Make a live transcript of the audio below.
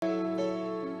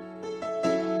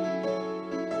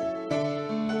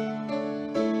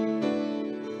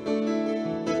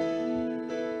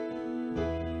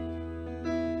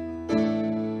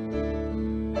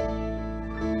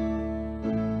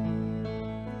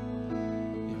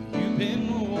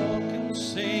been walking the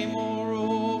same old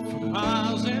road for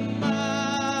miles and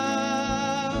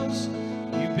miles.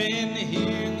 You've been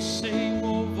hearing the same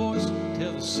old voice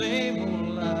tell the same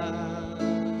old lies.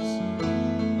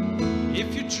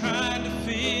 If you're trying to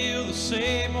fill the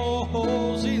same old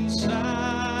holes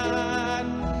inside,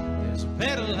 there's a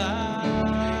better life.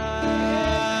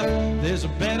 There's a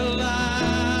better life.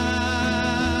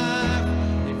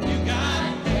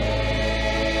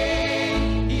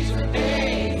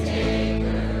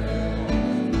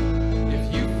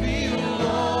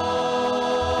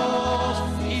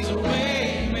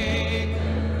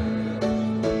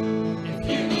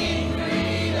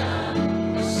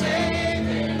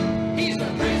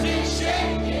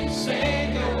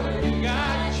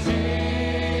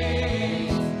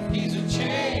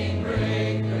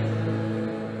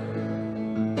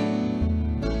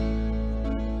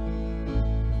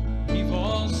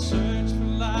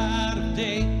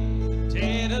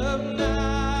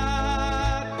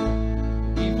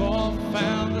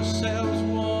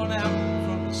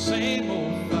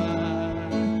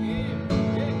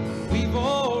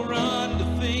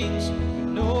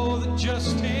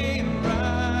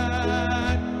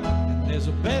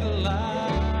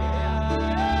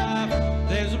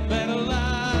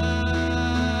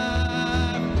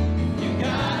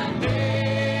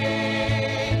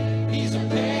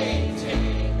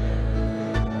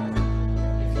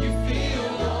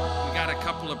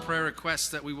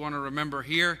 That we want to remember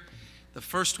here. The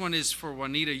first one is for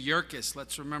Juanita Yerkes.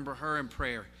 Let's remember her in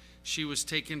prayer. She was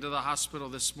taken to the hospital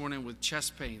this morning with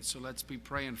chest pain, so let's be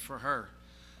praying for her.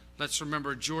 Let's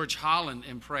remember George Holland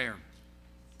in prayer.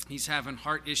 He's having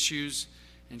heart issues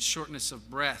and shortness of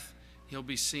breath. He'll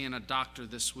be seeing a doctor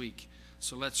this week,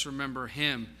 so let's remember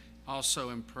him also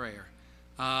in prayer.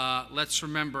 Let's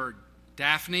remember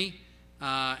Daphne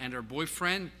and her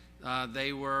boyfriend.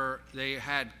 They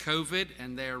had COVID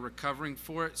and they're recovering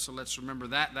for it. So let's remember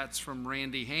that. That's from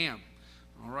Randy Ham.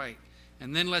 All right.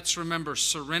 And then let's remember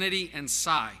Serenity and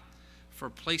Cy for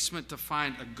placement to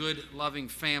find a good, loving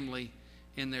family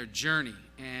in their journey.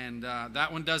 And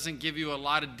that one doesn't give you a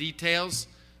lot of details,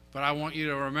 but I want you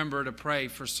to remember to pray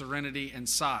for Serenity and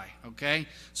Cy. Okay?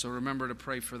 So remember to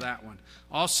pray for that one.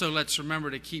 Also, let's remember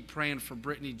to keep praying for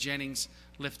Brittany Jennings,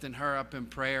 lifting her up in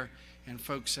prayer, and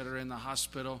folks that are in the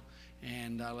hospital.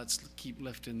 And let's keep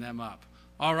lifting them up.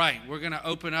 All right, we're going to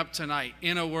open up tonight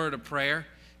in a word of prayer.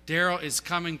 Daryl is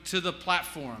coming to the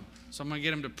platform, so I'm going to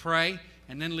get him to pray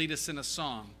and then lead us in a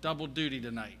song. Double duty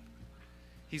tonight.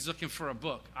 He's looking for a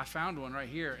book. I found one right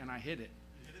here, and I hid it.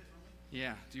 You hid it from me?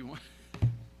 Yeah. Do you want?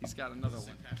 He's got another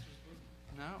one. Pastor's book?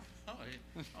 No.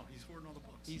 He's hoarding all the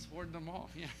books. He's hoarding them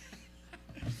all. Yeah.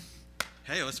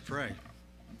 Hey, let's pray.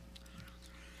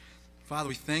 Father,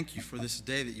 we thank you for this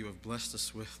day that you have blessed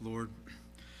us with, Lord.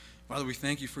 Father, we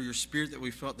thank you for your spirit that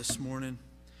we felt this morning.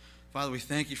 Father, we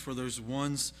thank you for those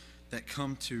ones that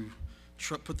come to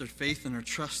put their faith and their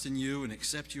trust in you and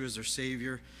accept you as their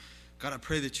Savior. God, I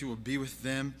pray that you will be with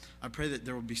them. I pray that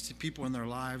there will be people in their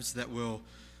lives that will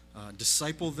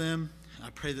disciple them. I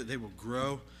pray that they will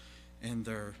grow in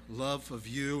their love of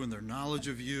you and their knowledge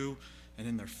of you and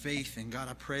in their faith. And God,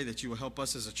 I pray that you will help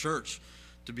us as a church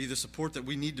to be the support that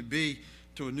we need to be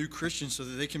to a new Christian so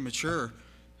that they can mature,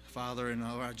 Father. And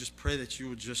I just pray that you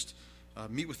would just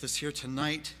meet with us here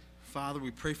tonight. Father, we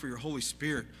pray for your Holy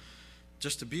Spirit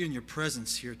just to be in your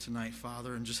presence here tonight,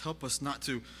 Father, and just help us not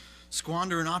to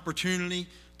squander an opportunity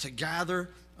to gather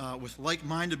with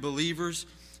like-minded believers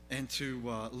and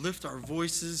to lift our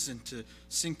voices and to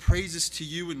sing praises to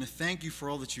you and to thank you for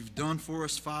all that you've done for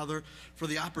us, Father, for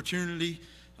the opportunity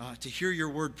to hear your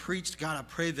word preached. God, I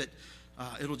pray that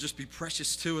it'll just be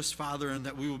precious to us, Father, and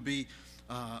that we will be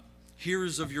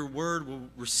hearers of your word. We'll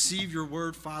receive your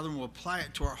word, Father, and we'll apply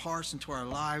it to our hearts and to our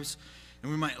lives.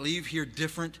 And we might leave here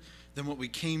different than what we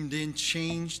came in,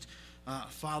 changed,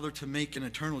 Father, to make an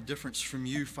eternal difference from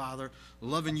you, Father,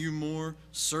 loving you more,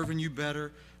 serving you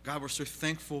better. God, we're so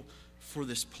thankful for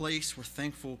this place. We're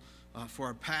thankful for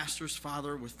our pastors,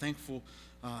 Father. We're thankful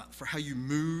for how you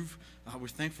move. We're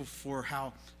thankful for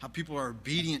how people are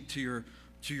obedient to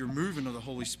your movement of the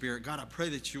Holy Spirit. God, I pray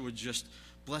that you would just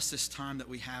bless this time that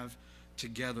we have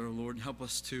together, Lord, and help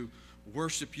us to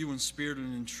worship you in spirit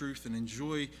and in truth and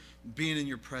enjoy being in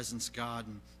your presence, God.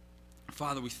 And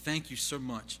Father, we thank you so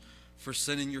much for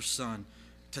sending your Son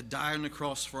to die on the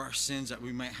cross for our sins that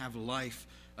we might have life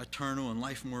eternal and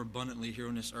life more abundantly here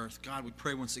on this earth. God, we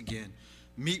pray once again,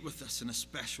 meet with us in a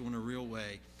special and a real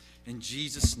way. In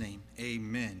Jesus' name,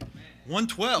 amen.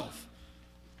 112.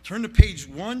 Turn to page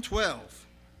 112.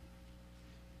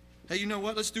 Hey, you know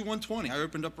what? Let's do 120. I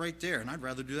opened up right there, and I'd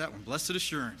rather do that one. Blessed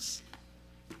Assurance.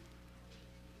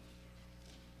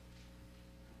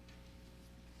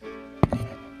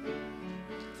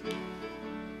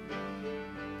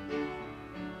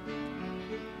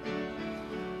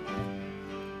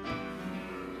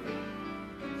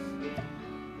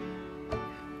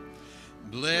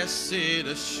 Blessed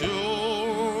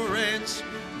assurance,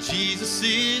 Jesus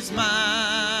is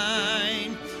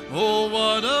mine. Oh,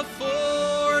 what a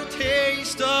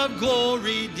foretaste of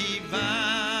glory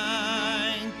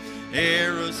divine,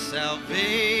 heir of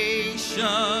salvation,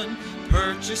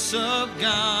 purchase of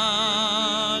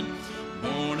God,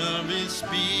 born of his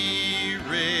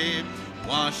Spirit,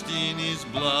 washed in his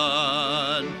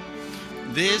blood.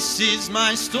 This is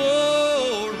my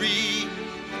story,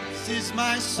 this is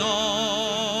my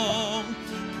song,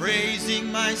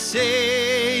 praising my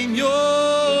Savior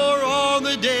all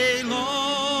the day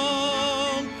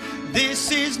long.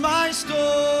 This is my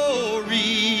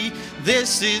story,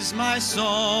 this is my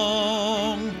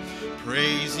song,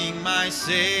 praising my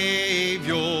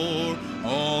Savior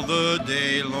all the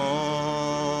day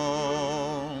long.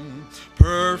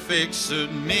 Perfect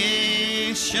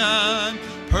submission,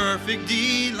 perfect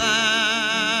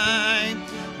delight,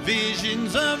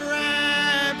 visions of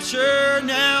rapture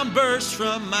now burst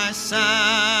from my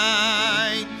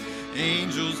sight.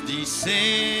 Angels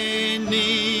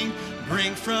descending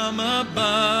bring from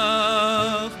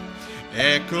above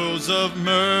echoes of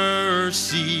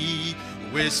mercy,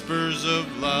 whispers of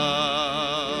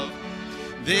love.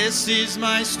 This is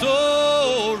my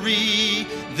story,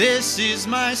 this is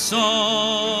my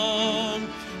song,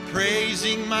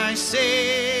 praising my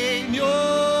Savior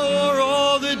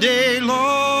all the day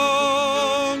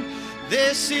long.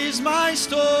 This is my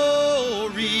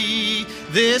story,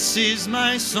 this is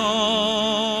my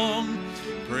song,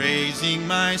 praising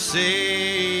my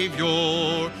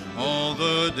Savior all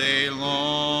the day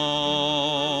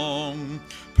long.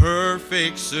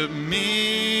 Perfect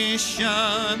submission,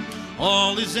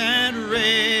 all is at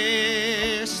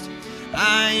rest.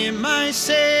 I am my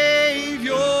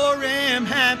Savior, am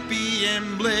happy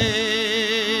and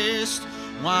blessed,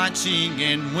 watching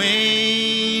and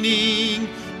waiting,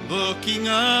 looking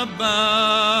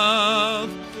above,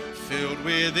 filled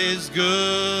with his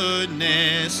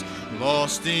goodness,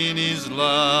 lost in his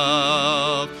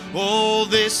love. Oh,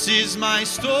 this is my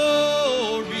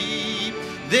story,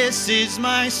 this is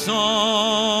my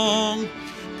song,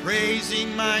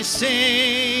 praising my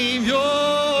Savior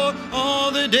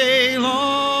all the day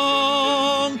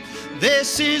long.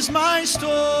 This is my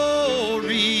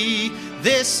story,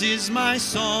 this is my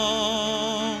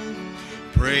song,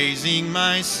 praising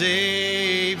my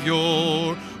Savior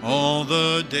all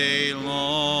the day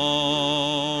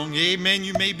long. Amen.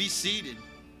 You may be seated.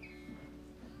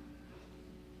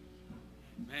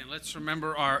 Man, let's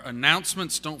remember our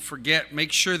announcements. Don't forget,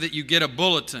 make sure that you get a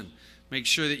bulletin. Make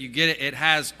sure that you get it. It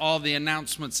has all the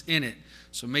announcements in it.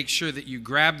 So make sure that you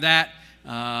grab that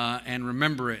and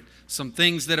remember it. Some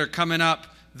things that are coming up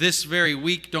this very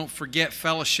week. Don't forget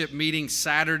fellowship meeting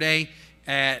Saturday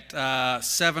at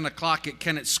 7 o'clock at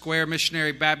Kennett Square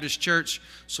Missionary Baptist Church.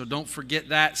 So don't forget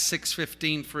that.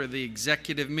 6:15 for the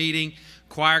executive meeting.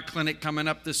 Choir clinic coming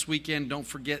up this weekend. Don't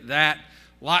forget that.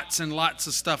 Lots and lots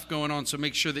of stuff going on, so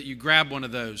make sure that you grab one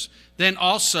of those. Then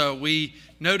also, we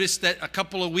noticed that a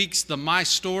couple of weeks, the My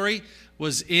Story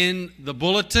was in the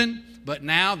bulletin, but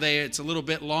now it's a little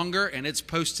bit longer, and it's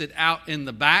posted out in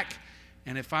the back.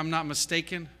 And if I'm not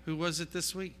mistaken, who was it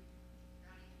this week?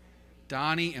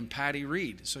 Donnie and Patty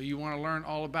Reed. So you want to learn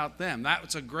all about them. That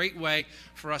was a great way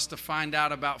for us to find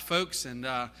out about folks, and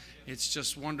it's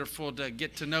just wonderful to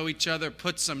get to know each other,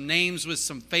 put some names with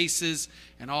some faces,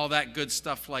 and all that good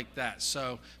stuff like that.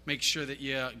 So make sure that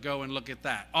you go and look at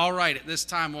that. All right, at this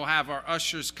time we'll have our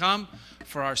ushers come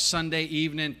for our Sunday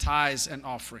evening tithes and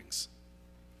offerings.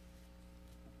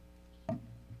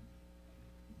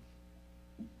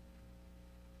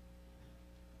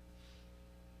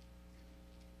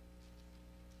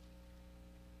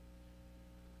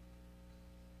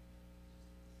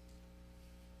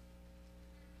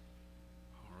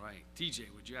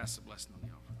 TJ, would you ask the blessing on the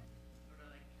offering? Lord,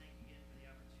 I'd like to thank you again for the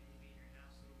opportunity to be in your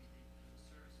house. Lord, we thank you for the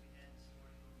service we had this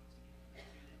morning. Lord, once again,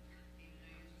 for the student, even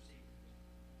though you was receiving this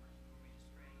morning. Lord, we just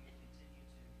pray you continue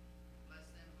to bless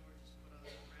them, Lord. Just put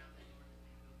others around them, Lord, that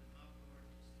may build them up, Lord,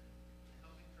 just to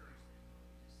help encourage them, Lord.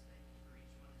 We just thank you for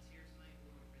each one that's here tonight,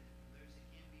 Lord. We pray that for those that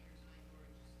can't be here tonight, Lord,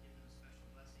 just give them a special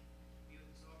blessing. Be with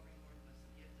this offering, Lord. Bless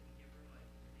the gift and the giver of life.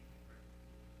 In your name we pray.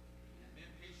 Amen.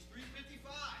 Page 355.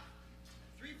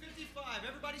 355.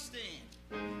 Everybody stand.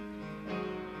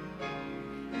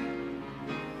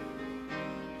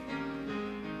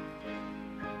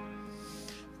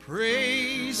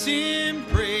 Praise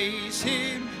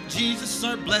him, Jesus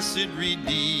our blessed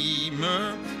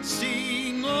Redeemer.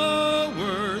 Sing, O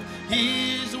earth,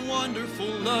 his wonderful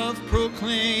love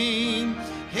proclaim.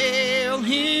 Hail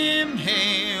him,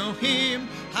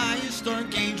 highest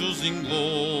archangels in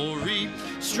glory.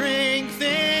 Strength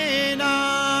and honor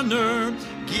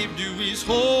his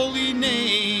holy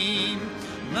name.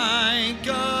 Like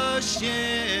a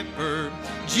shepherd,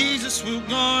 Jesus will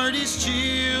guard his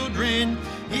children.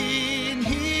 In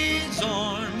his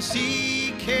arms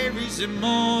he carries them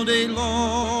all day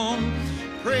long.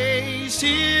 Praise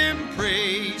him,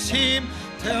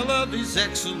 tell of his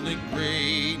excellent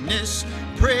greatness.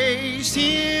 Praise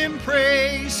him,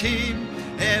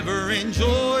 ever in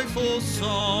joyful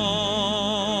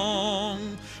song.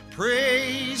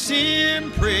 Praise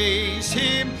him,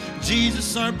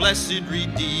 Jesus our blessed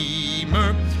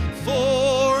Redeemer.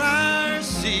 For our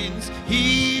sins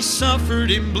he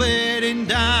suffered and bled and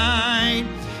died.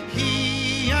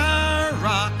 He our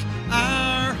rock,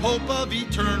 our hope of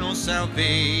eternal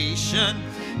salvation.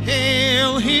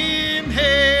 Hail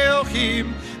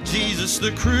him, Jesus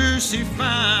the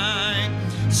crucified.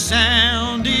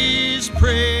 Sound his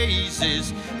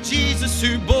praises, Jesus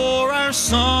who bore our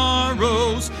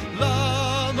sorrows.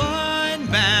 Love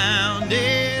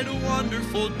unbounded,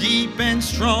 wonderful, deep and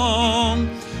strong.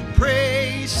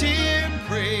 Praise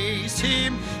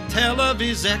him, tell of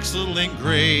his excellent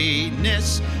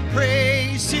greatness.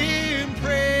 Praise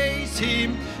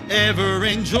him, ever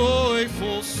in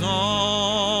joyful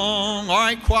song. All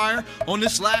right, choir, on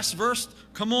this last verse,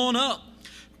 come on up.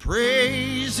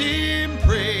 Praise him,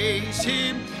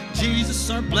 Jesus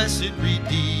our blessed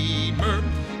Redeemer.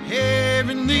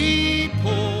 Heavenly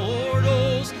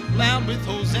portals loud with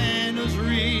hosannas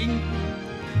ring.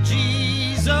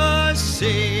 Jesus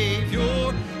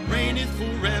Savior reigneth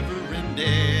forever and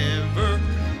ever.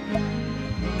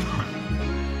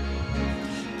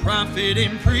 Prophet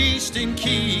and priest and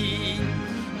king,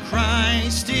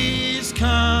 Christ is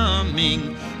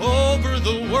coming over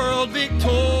the world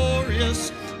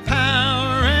victorious.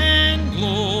 Power and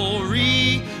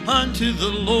glory unto the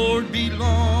Lord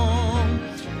belong.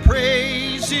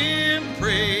 Praise him,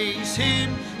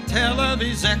 tell of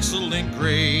his excellent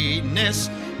greatness.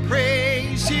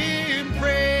 Praise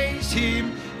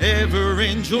him, ever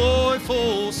in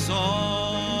joyful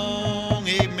song.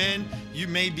 Amen. You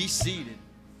may be seated.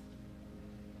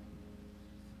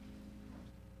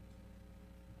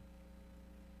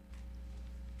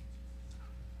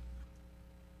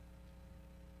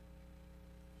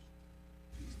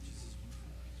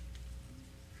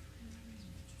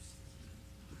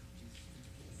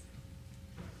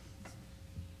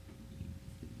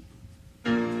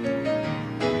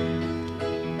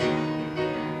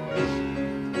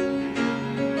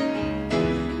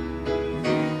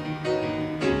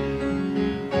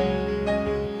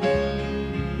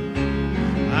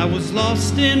 I was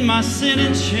lost in my sin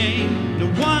and shame, no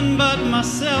one but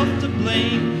myself to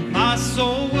blame. My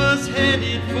soul was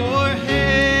headed for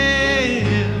hell.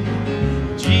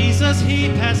 Jesus, he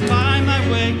passed by my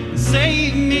way and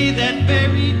saved me that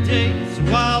very day. So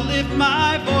I'll lift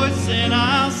my voice and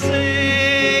I'll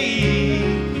say,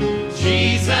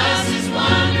 Jesus is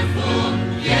wonderful,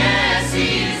 yes,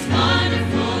 he is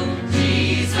wonderful.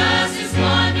 Jesus is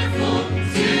wonderful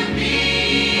to me.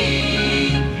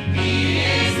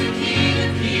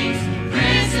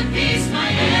 Peace, my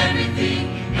everything.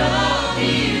 Oh,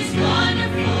 he is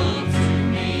wonderful to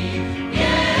me.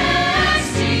 Yes,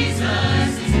 Jesus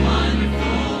is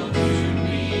wonderful to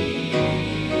me.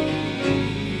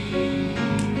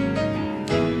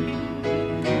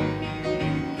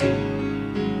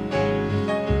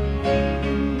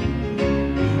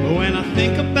 When I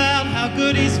think about how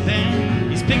good he's been,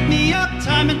 he's picked me up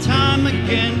time and time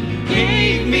again,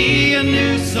 gave me a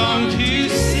new song to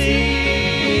sing.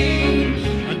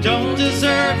 Don't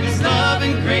deserve his love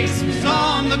and grace. He was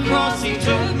on the cross, he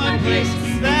took my place.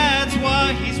 That's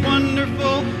why he's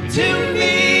wonderful to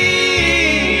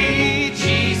me.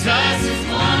 Jesus is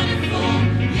wonderful,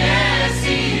 yes,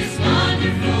 he is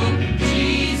wonderful.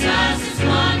 Jesus is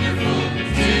wonderful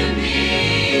to me.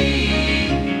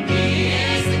 He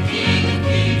is the King of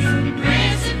Kings,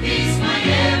 Prince of Peace, my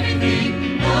everything.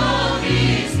 Oh, he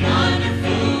is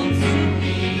wonderful to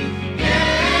me.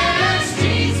 Yes,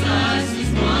 Jesus is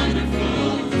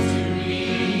wonderful to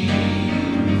me.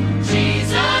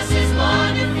 Jesus is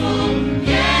wonderful,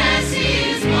 yes, he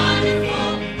is wonderful.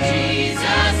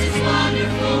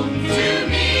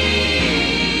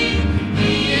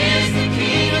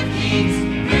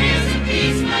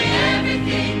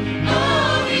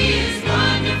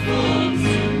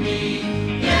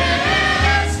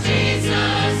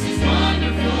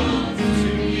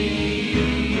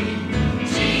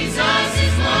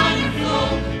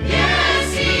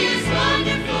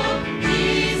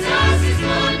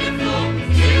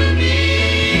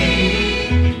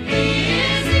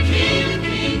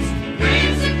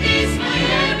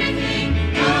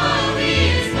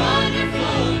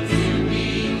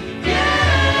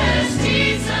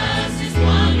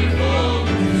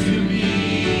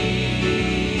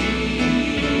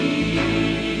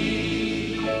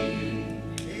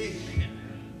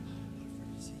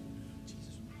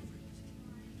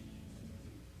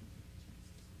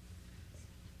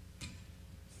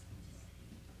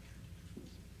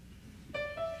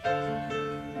 Jesus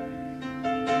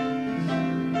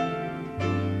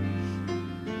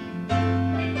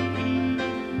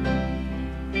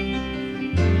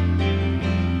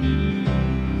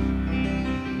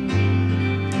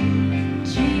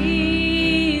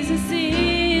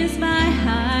is my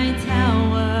high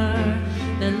tower,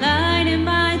 the light in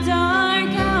my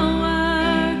dark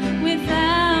hour.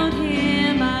 Without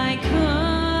him I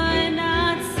could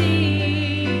not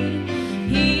see.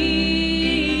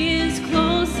 He is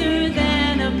closer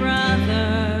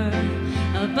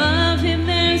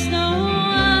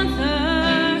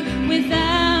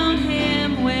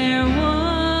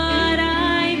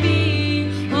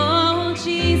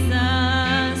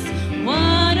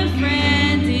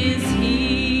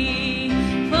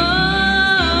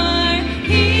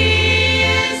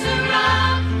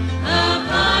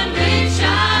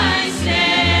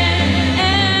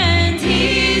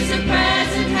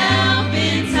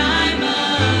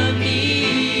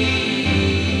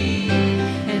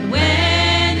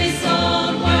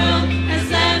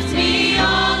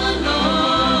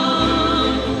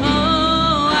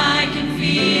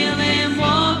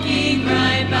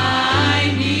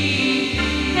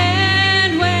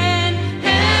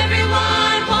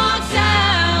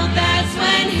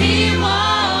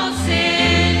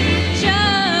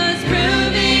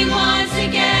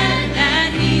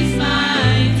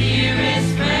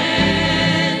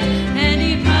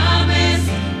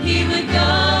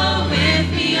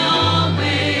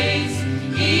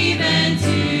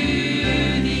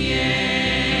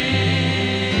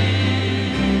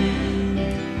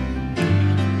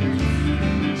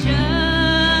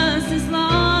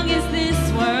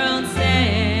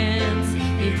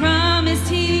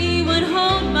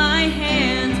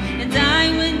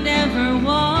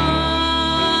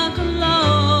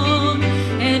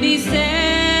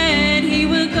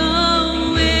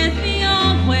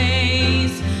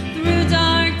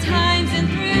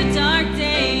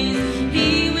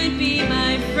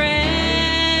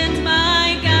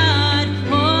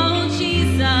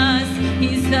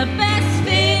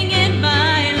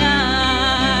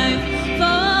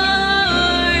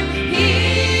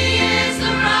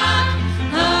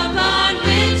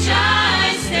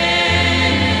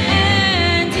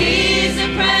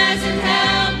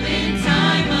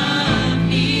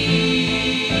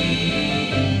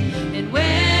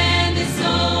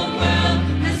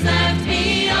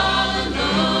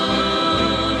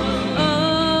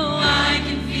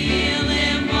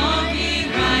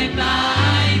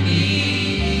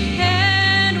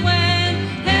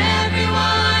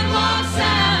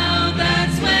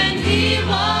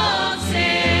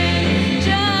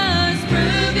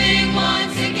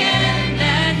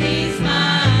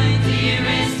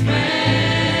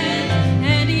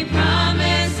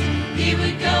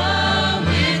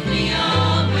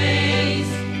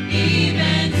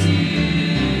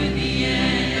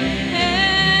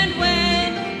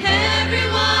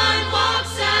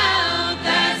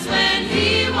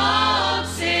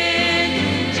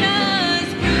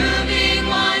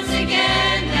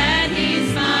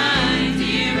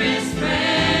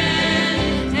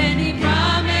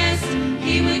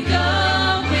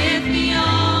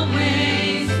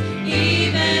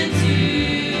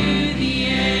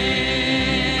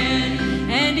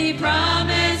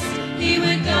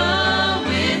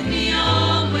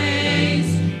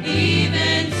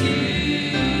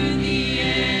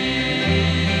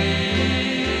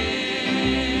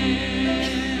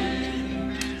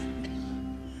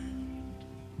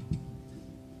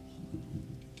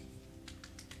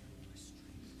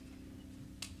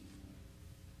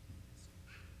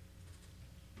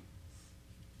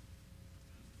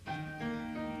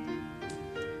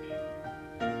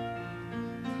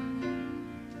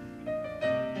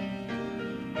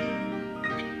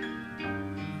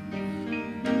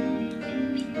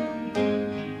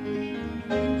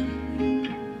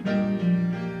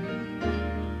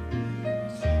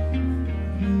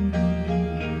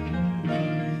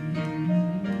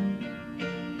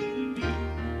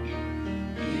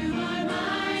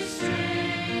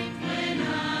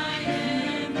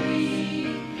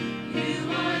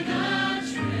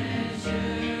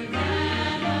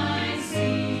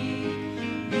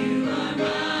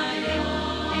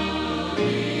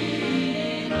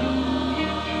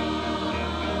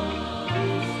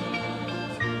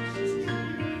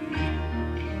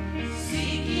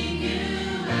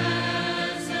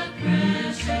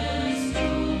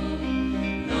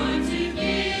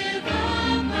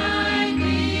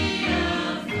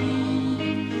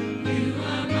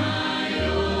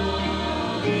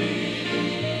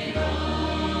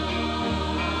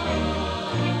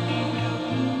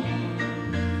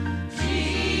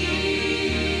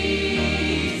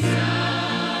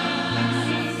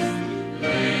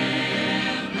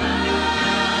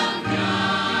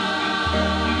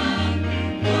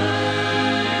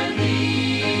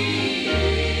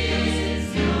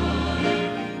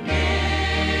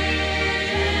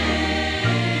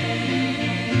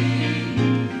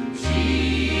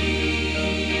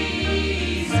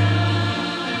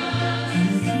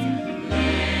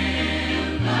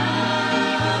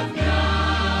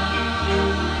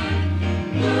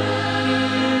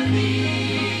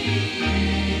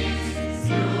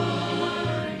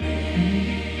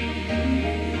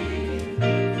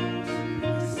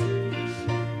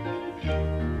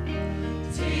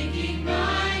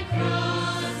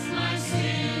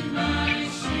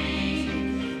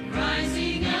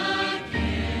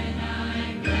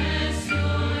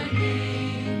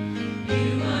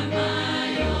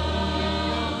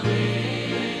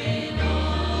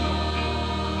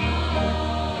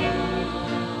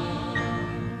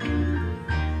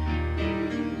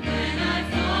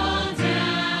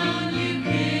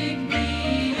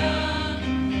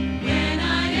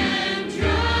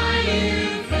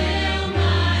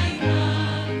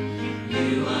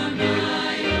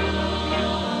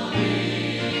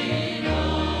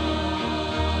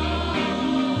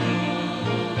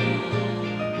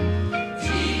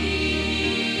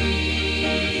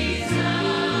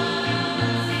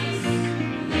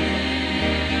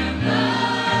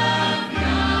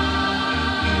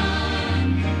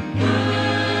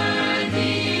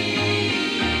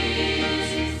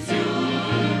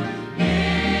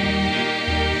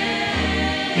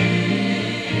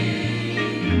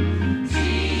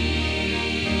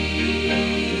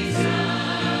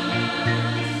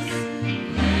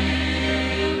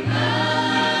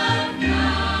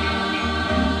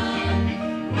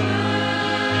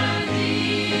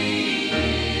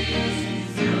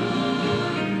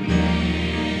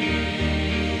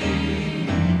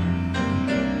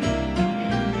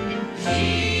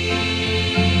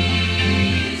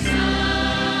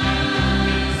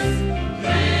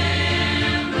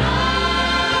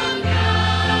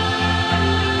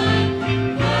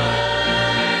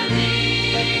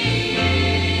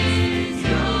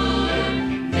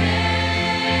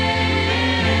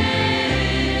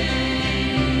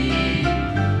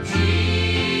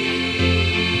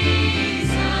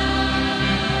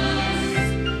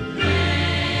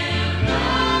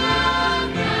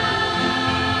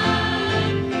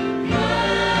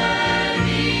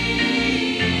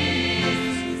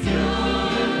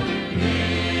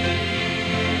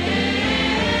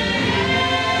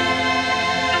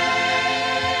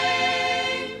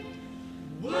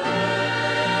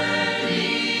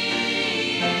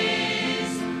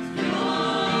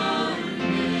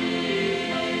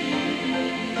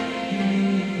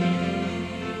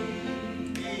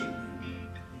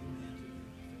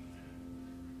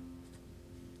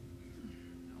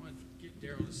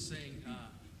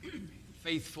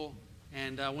faithful.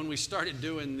 And when we started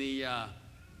doing the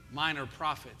minor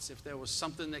prophets, if there was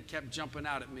something that kept jumping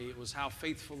out at me, it was how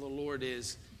faithful the Lord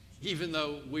is, even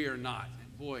though we are not.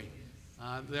 And boy,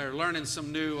 they're learning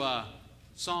some new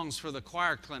songs for the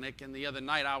choir clinic, and the other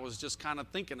night I was just kind of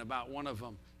thinking about one of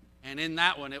them. And in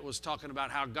that one, it was talking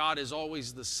about how God is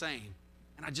always the same.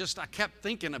 And I kept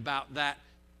thinking about that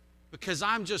because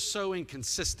I'm just so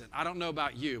inconsistent. I don't know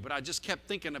about you, but I just kept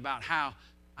thinking about how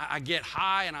I get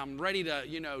high and I'm ready to,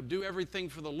 do everything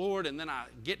for the Lord, and then I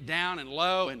get down and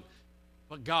low,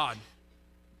 but God,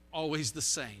 always the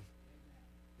same.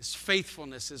 His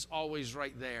faithfulness is always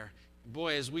right there.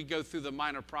 Boy, as we go through the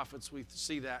minor prophets, we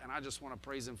see that, and I just want to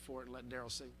praise him for it and let Daryl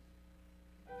sing.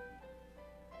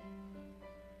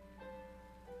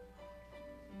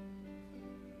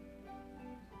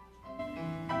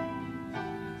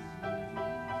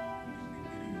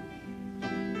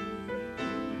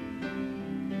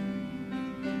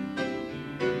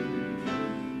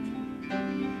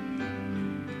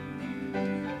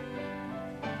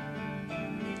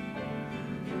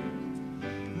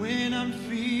 When I'm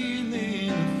feeling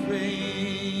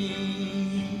afraid,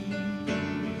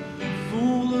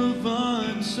 full of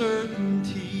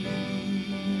uncertainty,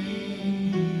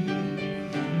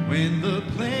 when the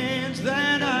plans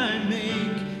that I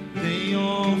make, they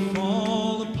all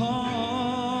fall apart,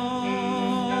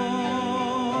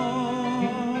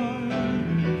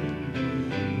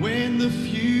 when the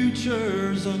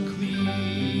future's unclear,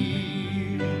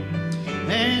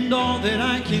 and all that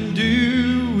I can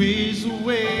do is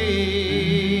wait.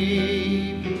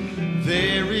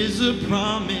 There is a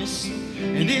promise,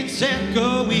 and it's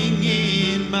echoing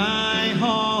in my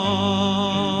heart,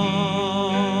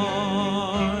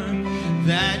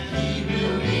 that He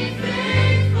will be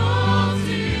Faithful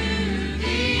to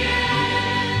the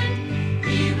end,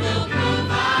 He will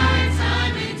provide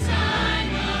time and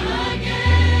time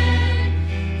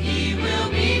again. He will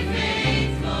be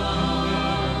faithful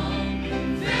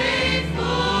to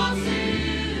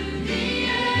the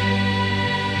end.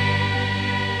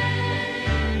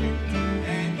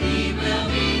 And He will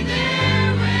be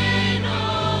there when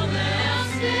all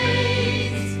else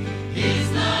fades.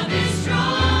 His love is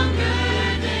stronger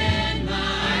than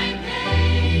my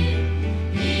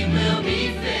pain. He will be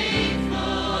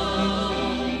faithful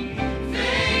to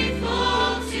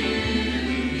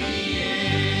the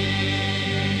end.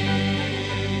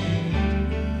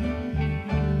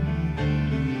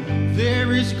 There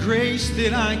is grace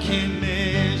that I can't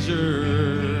measure.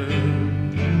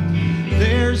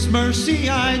 There's mercy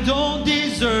I don't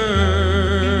deserve.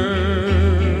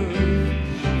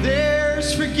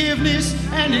 There's forgiveness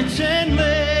and it's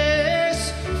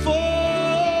endless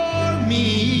for me.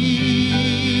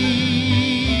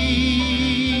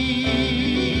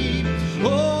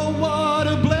 Oh, what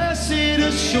a blessed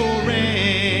assurance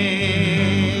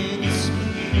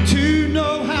to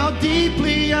know how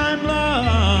deeply I'm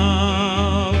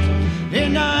loved,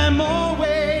 and I'm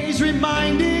always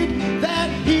reminded that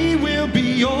He will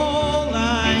be all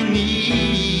I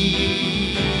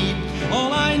need,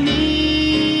 all I need.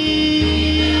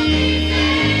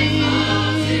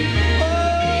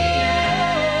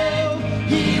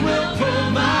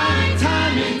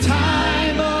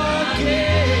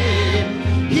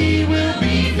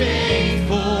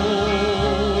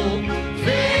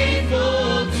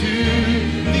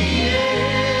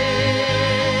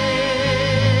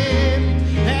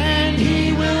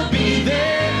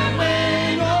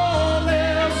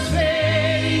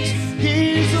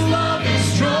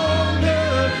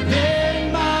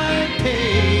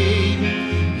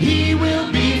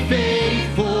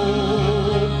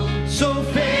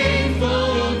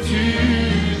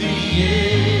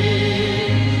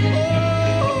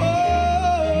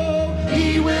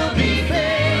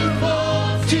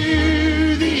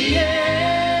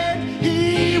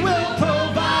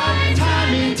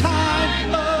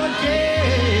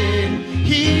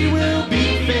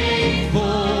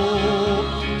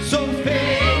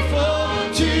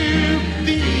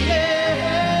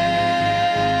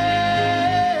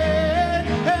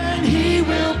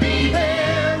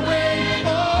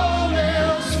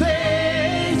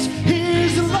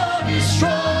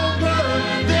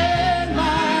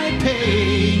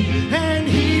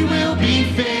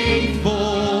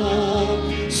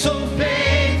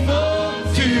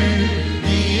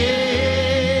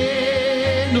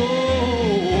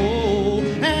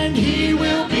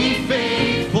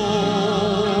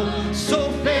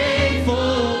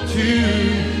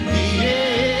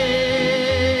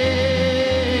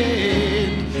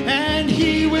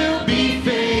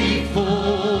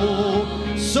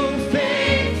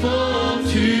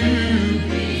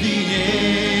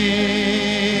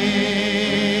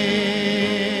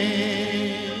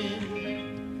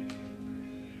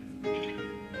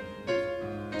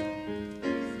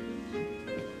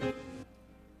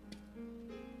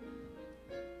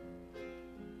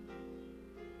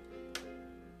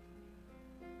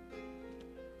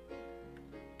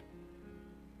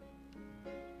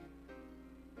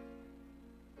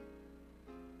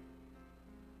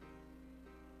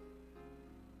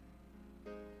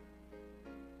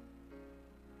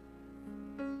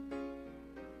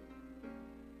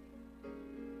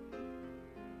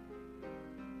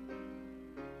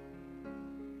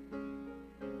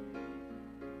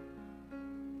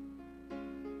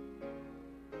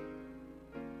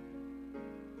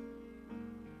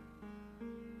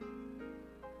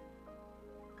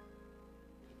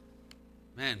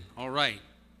 Amen. All right.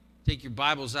 Take your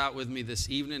Bibles out with me this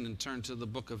evening and turn to the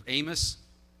book of Amos.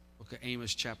 Book of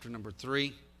Amos, chapter number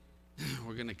 3.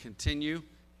 We're going to continue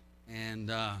and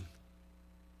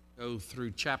go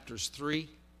through chapters 3,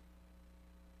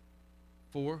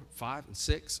 4, 5, and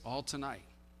 6 all tonight.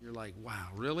 You're like, wow,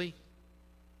 really?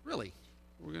 Really?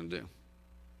 What we're going to do?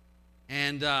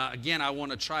 And again, I want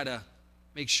to try to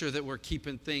make sure that we're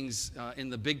keeping things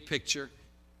in the big picture.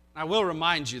 I will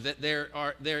remind you that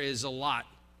there is a lot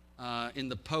in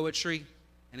the poetry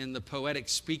and in the poetic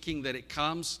speaking that it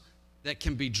comes that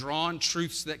can be drawn,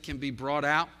 truths that can be brought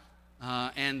out,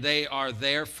 and they are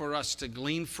there for us to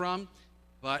glean from.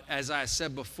 But as I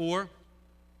said before,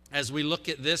 as we look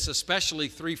at this, especially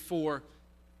 3, 4,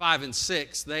 5, and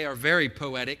 6, they are very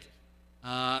poetic.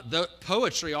 The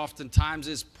poetry oftentimes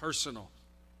is personal.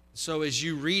 So as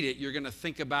you read it, you're going to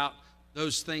think about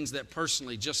those things that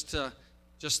personally, just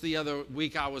the other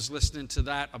week I was listening to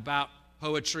that about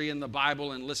poetry in the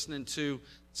Bible and listening to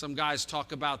some guys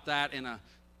talk about that in a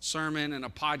sermon and a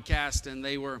podcast, and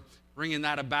they were bringing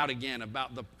that about again, about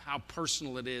how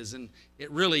personal it is. And it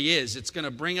really is. It's going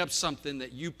to bring up something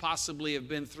that you possibly have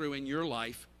been through in your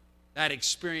life. That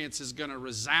experience is going to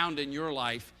resound in your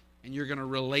life, and you're going to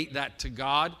relate that to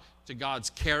God, to God's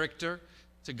character,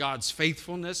 to God's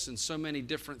faithfulness, and so many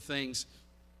different things.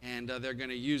 And they're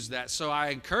going to use that. So I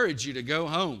encourage you to go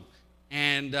home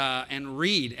and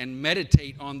read and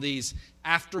meditate on these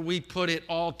after we put it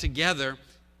all together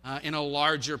in a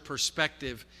larger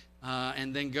perspective,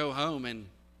 and then go home and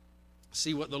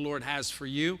see what the Lord has for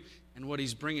you and what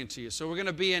he's bringing to you. So we're going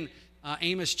to be in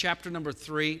Amos chapter number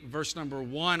 3, verse number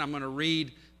 1. I'm going to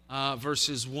read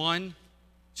verses 1,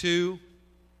 2,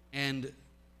 and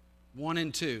 1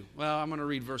 and 2. Well, I'm going to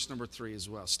read verse number 3 as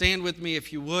well. Stand with me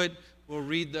if you would. We'll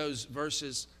read those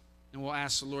verses, and we'll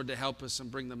ask the Lord to help us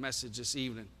and bring the message this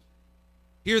evening.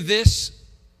 Hear this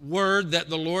word that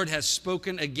the Lord has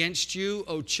spoken against you,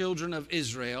 O children of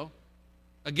Israel,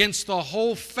 against the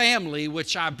whole family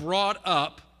which I brought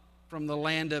up from the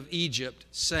land of Egypt,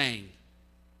 saying,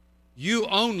 you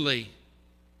only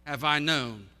have I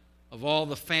known of all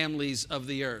the families of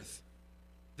the earth.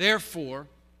 Therefore,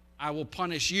 I will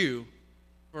punish you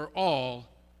for all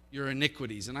your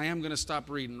iniquities. And I am going to stop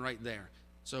reading right there.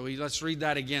 So let's read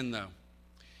that again, though.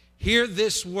 Hear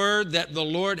this word that the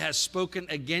Lord has spoken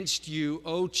against you,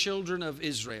 O children of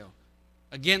Israel,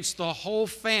 against the whole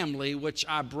family which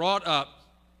I brought up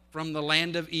from the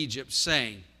land of Egypt,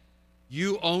 saying,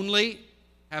 you only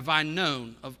have I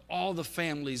known of all the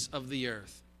families of the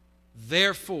earth.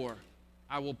 Therefore,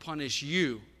 I will punish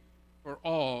you for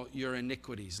all your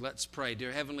iniquities. Let's pray.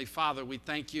 Dear Heavenly Father, we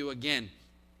thank you again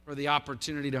for the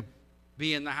opportunity to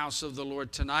be in the house of the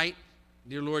Lord tonight.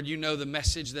 Dear Lord, you know the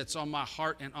message that's on my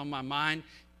heart and on my mind,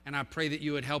 and I pray that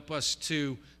you would help us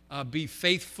to be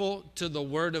faithful to the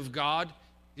Word of God.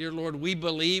 Dear Lord, we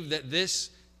believe that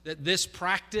this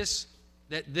practice,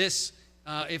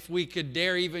 if we could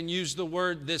dare even use the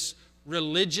word, this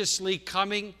religiously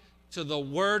coming to the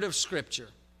Word of Scripture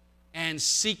and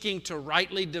seeking to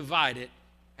rightly divide it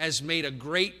has made a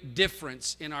great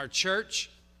difference in our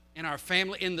church, in our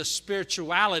family, in the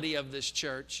spirituality of this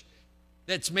church,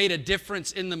 that's made a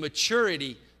difference in the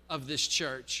maturity of this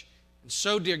church. And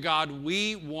so, dear God,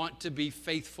 we want to be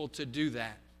faithful to do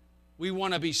that. We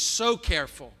want to be so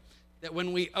careful that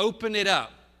when we open it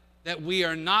up, that we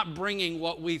are not bringing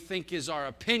what we think is our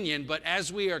opinion, but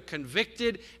as we are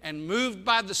convicted and moved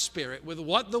by the Spirit with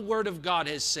what the Word of God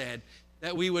has said,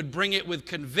 that we would bring it with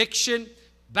conviction,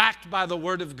 backed by the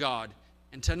Word of God.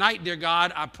 And tonight, dear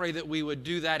God, I pray that we would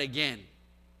do that again.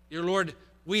 Dear Lord,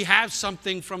 we have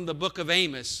something from the book of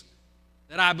Amos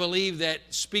that I believe that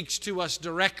speaks to us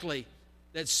directly,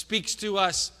 that speaks to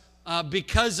us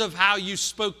because of how you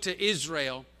spoke to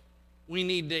Israel. We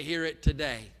need to hear it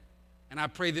today. And I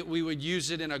pray that we would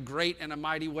use it in a great and a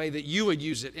mighty way, that you would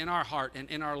use it in our heart and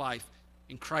in our life.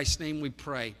 In Christ's name we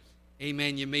pray.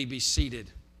 Amen. You may be seated.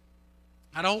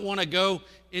 I don't want to go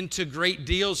into great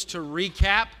deals to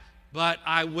recap, but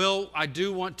I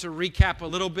do want to recap a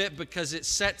little bit because it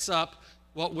sets up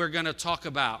what we're going to talk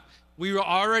about. We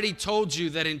already told you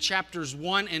that in chapters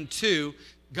 1 and 2,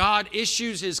 God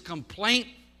issues his complaint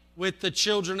with the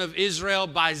children of Israel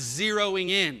by zeroing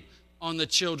in on the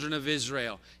children of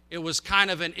Israel. It was kind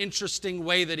of an interesting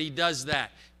way that he does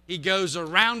that. He goes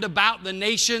around about the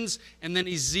nations and then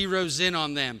he zeroes in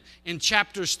on them. In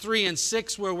chapters 3 and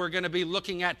 6, where we're going to be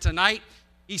looking at tonight,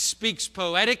 he speaks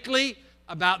poetically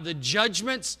about the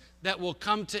judgments that will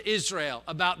come to Israel,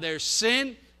 about their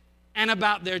sin and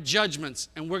about their judgments.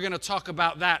 And we're going to talk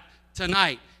about that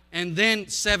tonight. And then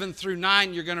 7 through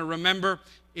 9, you're going to remember,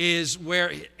 is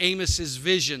where Amos's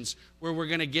visions, where we're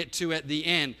going to get to at the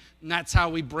end. And that's how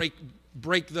we break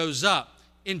those up.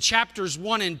 In chapters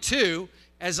 1 and 2,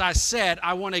 as I said,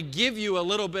 I want to give you a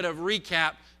little bit of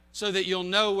recap so that you'll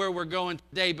know where we're going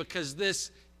today, because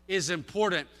this is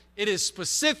important. It is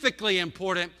specifically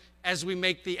important as we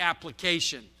make the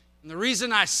application. And the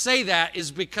reason I say that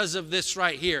is because of this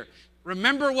right here.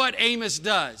 Remember what Amos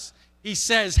does. He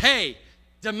says, hey,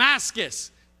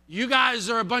 Damascus, you guys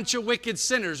are a bunch of wicked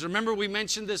sinners. Remember, we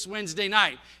mentioned this Wednesday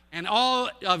night. And all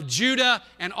of Judah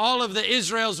and all of the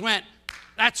Israels went,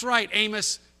 that's right,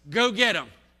 Amos, go get them.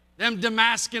 Them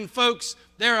Damascus folks,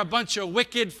 they're a bunch of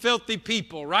wicked, filthy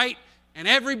people, right? And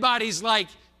everybody's like,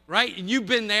 right? And you've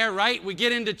been there, right? We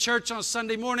get into church on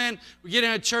Sunday morning, we get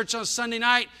into church on Sunday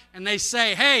night, and they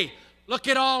say, hey, look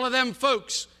at all of them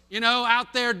folks,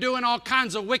 out there doing all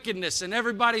kinds of wickedness. And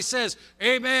everybody says,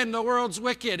 amen, the world's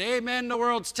wicked. Amen, the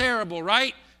world's terrible,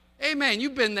 right? Amen,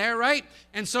 you've been there, right?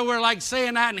 And so we're like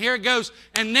saying that, and here it goes.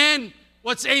 And then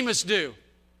what's Amos do?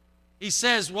 He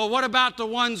says, well, what about the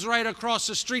ones right across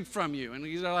the street from you? And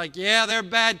he's like, yeah, they're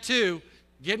bad too.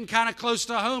 Getting kind of close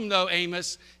to home though,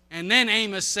 Amos. And then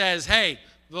Amos says, hey,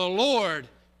 the Lord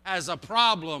has a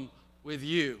problem with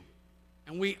you.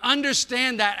 And we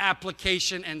understand that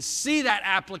application and see that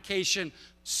application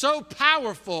so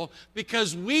powerful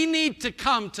because we need to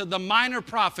come to the minor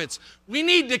prophets. We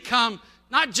need to come,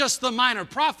 not just the minor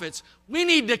prophets, we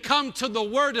need to come to the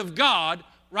Word of God,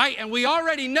 right? And we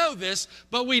already know this,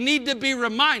 but we need to be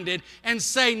reminded and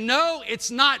say, no,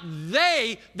 it's not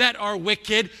they that are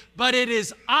wicked, but it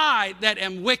is I that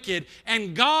am wicked.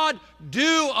 And God,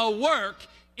 do a work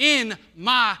in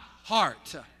my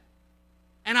heart.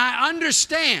 And I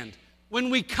understand when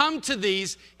we come to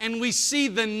these and we see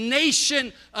the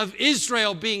nation of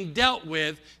Israel being dealt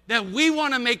with, that we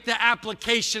want to make the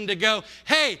application to go,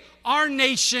 hey, our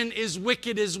nation is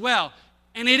wicked as well.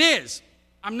 And it is.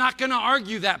 I'm not going to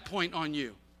argue that point on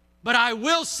you. But I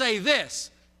will say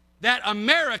this, that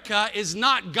America is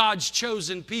not God's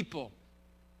chosen people.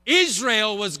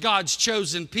 Israel was God's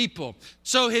chosen people.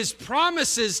 So his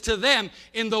promises to them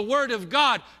in the Word of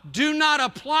God do not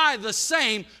apply the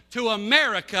same to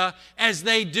America as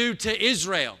they do to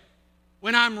Israel.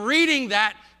 When I'm reading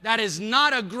that, that is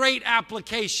not a great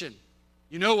application.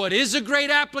 You know what is a great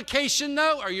application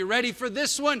though? Are you ready for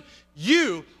this one?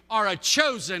 You are a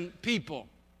chosen people.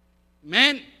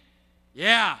 Amen?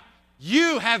 Yeah.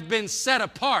 You have been set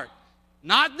apart.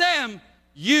 Not them,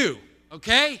 you.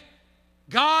 Okay?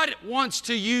 God wants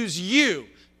to use you.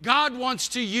 God wants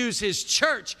to use His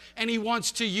church, and He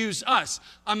wants to use us.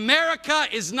 America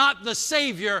is not the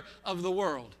Savior of the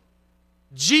world.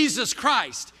 Jesus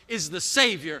Christ is the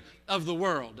Savior of the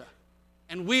world.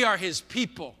 And we are His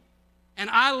people. And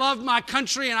I love my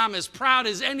country, and I'm as proud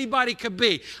as anybody could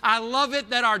be. I love it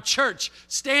that our church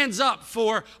stands up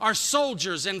for our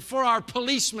soldiers and for our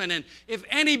policemen. And if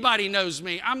anybody knows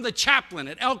me, I'm the chaplain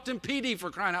at Elkton PD, for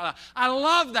crying out loud. I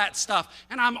love that stuff,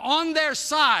 and I'm on their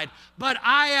side, but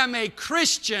I am a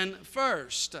Christian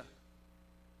first.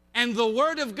 And the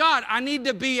Word of God, I need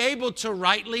to be able to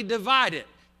rightly divide it.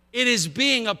 It is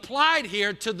being applied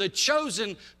here to the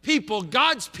chosen people,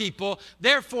 God's people.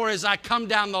 Therefore, as I come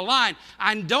down the line,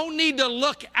 I don't need to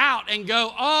look out and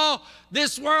go, oh,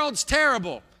 this world's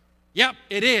terrible. Yep,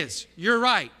 it is. You're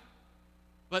right.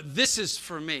 But this is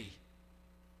for me.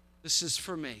 This is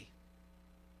for me.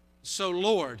 So,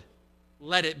 Lord,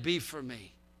 let it be for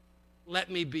me. Let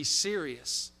me be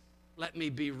serious. Let me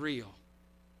be real.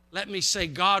 Let me say,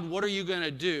 God, what are you going to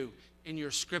do in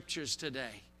your scriptures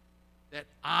today that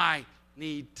I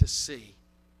need to see?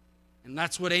 And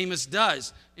that's what Amos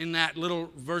does in that little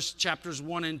verse, chapters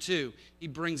 1 and 2. He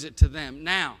brings it to them.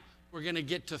 Now, we're going to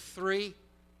get to 3,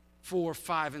 4,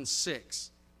 5, and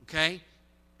 6, okay?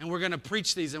 And we're going to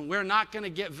preach these, and we're not going to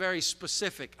get very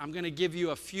specific. I'm going to give you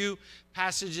a few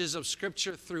passages of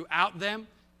Scripture throughout them,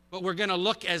 but we're going to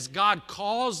look as God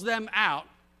calls them out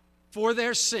for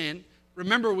their sin.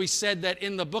 Remember, we said that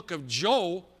in the book of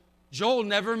Joel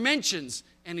never mentions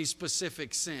any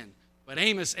specific sin. But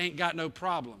Amos ain't got no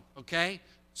problem, okay?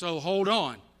 So hold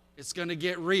on. It's going to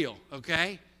get real,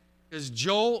 okay? Because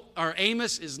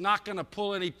Amos is not going to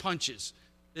pull any punches.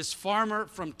 This farmer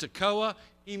from Tekoa,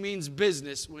 he means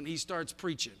business when he starts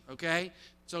preaching, okay?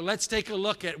 So let's take a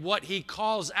look at what he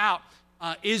calls out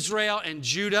Israel and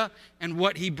Judah and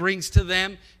what he brings to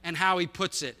them and how he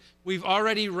puts it. We've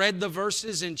already read the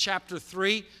verses in chapter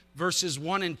 3, verses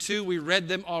 1 and 2. We read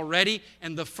them already.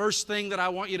 And the first thing that I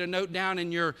want you to note down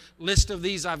in your list of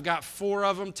these, I've got 4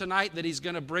 of them tonight that he's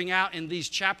going to bring out in these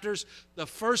chapters. The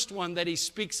first one that he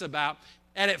speaks about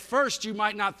And at first, you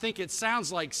might not think it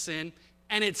sounds like sin,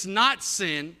 and it's not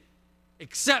sin,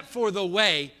 except for the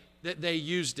way that they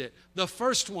used it. The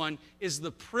first one is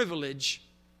the privilege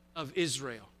of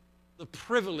Israel. The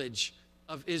privilege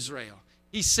of Israel.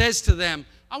 He says to them,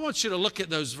 I want you to look at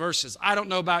those verses. I don't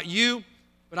know about you,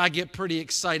 but I get pretty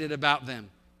excited about them.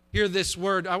 Hear this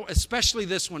word, especially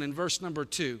this one in verse number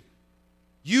 2.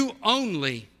 You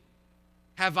only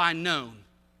have I known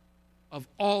of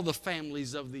all the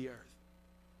families of the earth.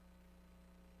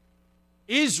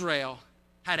 Israel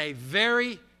had a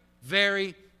very,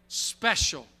 very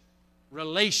special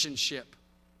relationship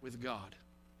with God.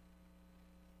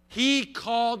 He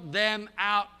called them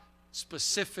out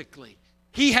specifically.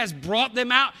 He has brought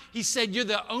them out. He said, you're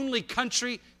the only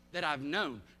country that I've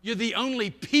known. You're the only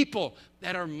people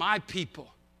that are my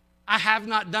people. I have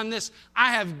not done this.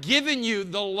 I have given you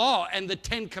the law and the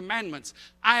 10 commandments.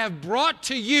 I have brought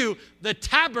to you the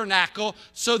tabernacle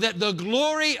so that the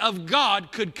glory of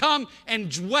God could come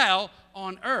and dwell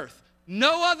on earth.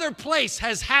 No other place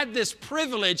has had this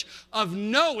privilege of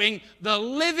knowing the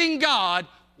living God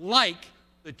like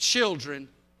the children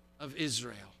of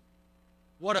Israel.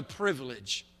 What a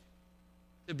privilege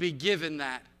to be given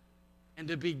that and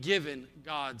to be given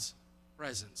God's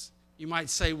presence. You might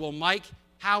say, well, Mike,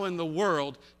 how in the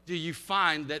world do you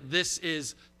find that this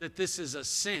is a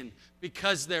sin?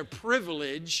 Because their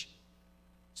privilege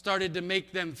started to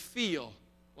make them feel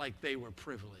like they were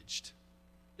privileged,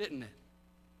 didn't it?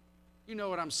 You know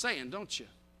what I'm saying, don't you?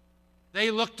 They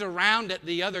looked around at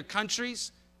the other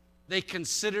countries. They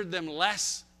considered them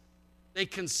less. They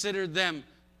considered them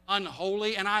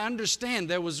unholy. And I understand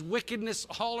there was wickedness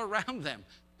all around them.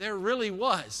 There really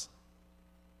was.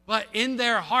 But in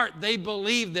their heart, they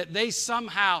believed that they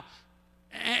somehow,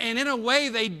 and in a way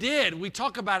they did. We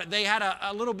talk about it. They had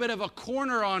a little bit of a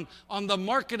corner on the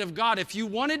market of God. If you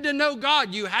wanted to know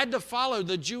God, you had to follow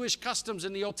the Jewish customs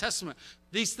in the Old Testament.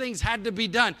 These things had to be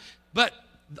done. But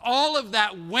all of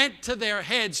that went to their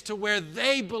heads to where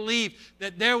they believed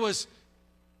that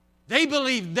they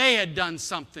believed they had done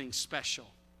something special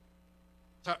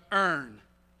to earn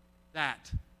that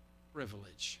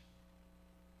privilege.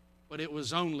 But it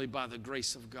was only by the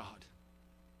grace of God.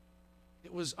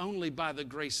 It was only by the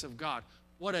grace of God.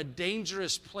 What a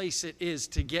dangerous place it is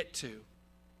to get to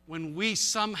when we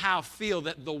somehow feel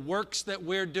that the works that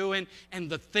we're doing and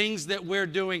the things that we're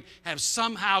doing have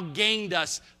somehow gained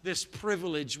us this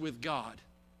privilege with God.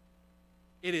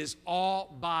 It is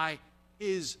all by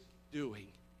His doing.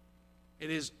 It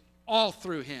is all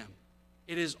through Him.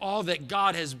 It is all that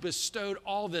God has bestowed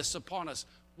all this upon us.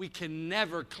 We can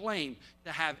never claim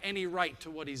to have any right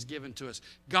to what He's given to us.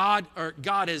 God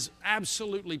has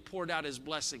absolutely poured out His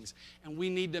blessings, and we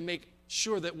need to make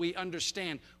sure that we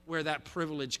understand where that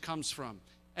privilege comes from.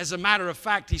 As a matter of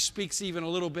fact, he speaks even a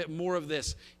little bit more of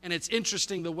this, and it's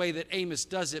interesting the way that Amos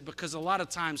does it, because a lot of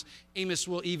times Amos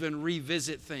will even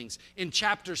revisit things. In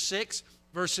chapter 6,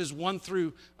 verses 1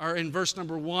 through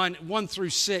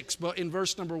 6, but in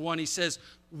verse number 1, he says,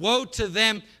 "Woe to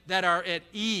them that are at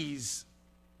ease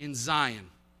in Zion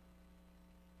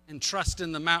and trust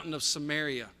in the mountain of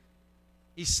Samaria."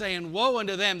 He's saying, woe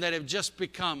unto them that have just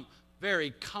become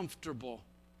very comfortable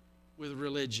with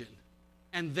religion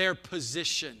and their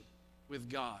position with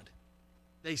God.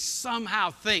 They somehow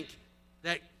think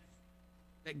that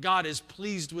God is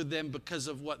pleased with them because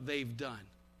of what they've done.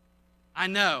 I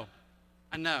know.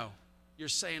 You're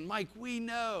saying, Mike, we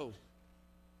know.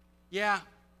 Yeah,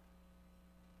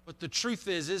 but the truth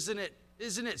is, isn't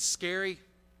it scary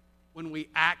when we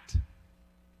act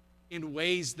in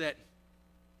ways that,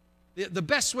 the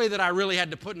best way that I really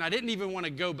had to put it, and I didn't even want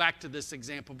to go back to this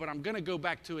example, but I'm going to go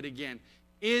back to it again,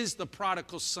 is the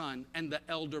prodigal son and the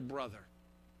elder brother.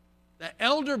 The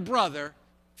elder brother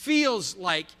feels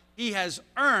like he has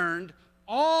earned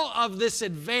all of this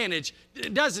advantage,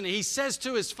 doesn't he? He says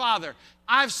to his father,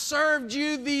 I've served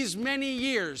you these many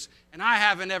years, and I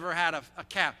haven't ever had a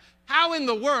calf. How in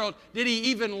the world did he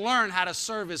even learn how to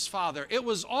serve his father? It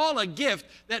was all a gift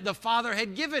that the father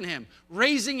had given him,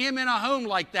 raising him in a home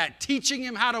like that, teaching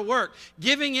him how to work,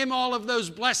 giving him all of those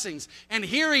blessings. And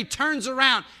here he turns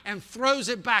around and throws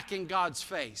it back in God's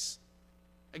face.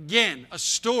 Again, a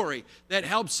story that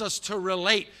helps us to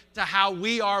relate to how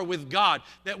we are with God,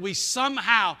 that we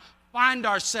somehow find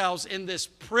ourselves in this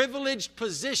privileged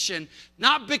position,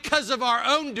 not because of our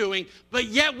own doing, but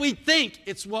yet we think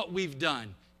it's what we've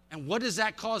done. And what does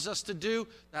that cause us to do?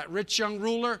 That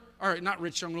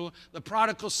the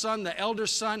prodigal son, the elder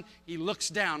son, he looks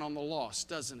down on the lost,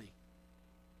 doesn't he?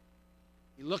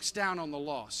 He looks down on the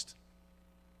lost.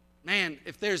 Man,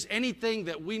 if there's anything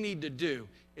that we need to do,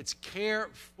 It's care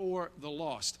for the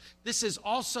lost. This is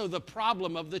also the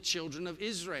problem of the children of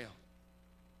Israel.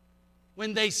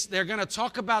 When they're going to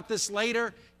talk about this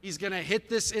later, he's going to hit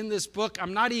this in this book.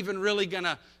 I'm not even really going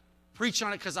to preach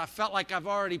on it because I felt like I've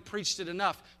already preached it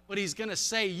enough. But he's going to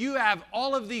say, you have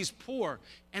all of these poor,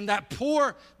 and that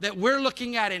poor that we're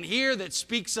looking at in here that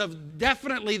speaks of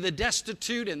definitely the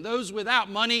destitute and those without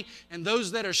money and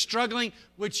those that are struggling,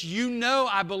 which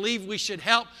I believe we should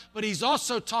help. But he's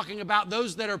also talking about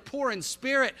those that are poor in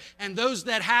spirit and those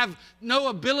that have no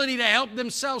ability to help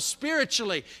themselves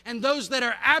spiritually and those that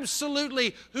are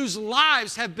whose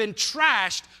lives have been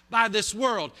trashed by this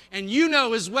world. And you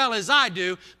know as well as I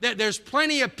do that there's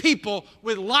plenty of people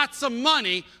with lots of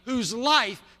money whose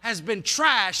life has been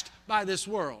trashed by this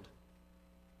world.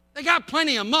 They got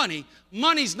plenty of money.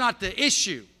 Money's not the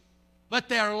issue. But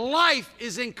their life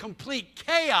is in complete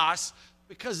chaos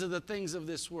because of the things of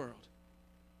this world.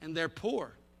 And they're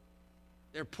poor.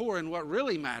 They're poor in what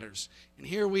really matters. And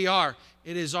here we are.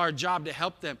 It is our job to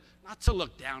help them, not to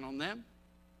look down on them,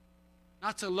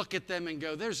 not to look at them and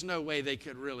go, there's no way they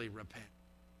could really repent.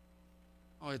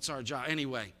 Oh, it's our job.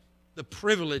 Anyway, the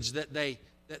privilege that they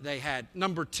had.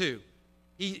 Number 2,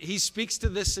 he speaks to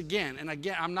this again. And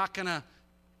again, I'm not going to,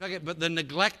 but the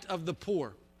neglect of the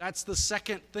poor. That's the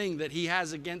second thing that he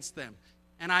has against them.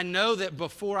 And I know that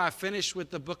before I finish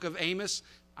with the book of Amos,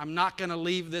 I'm not going to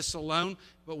leave this alone,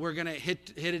 but we're going to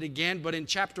hit it again. But in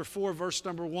chapter 4, verse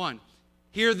number 1,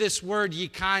 hear this word, ye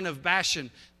kine of Bashan,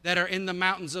 that are in the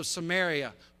mountains of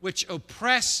Samaria, which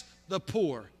oppress the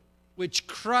poor, which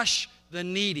crush the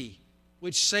needy,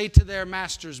 which say to their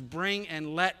masters, bring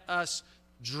and let us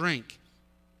drink.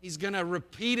 He's going to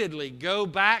repeatedly go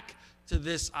back to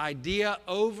this idea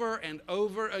over and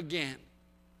over again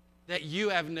that you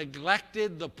have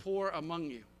neglected the poor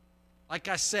among you. Like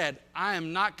I said, I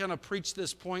am not going to preach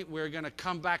this point. We're going to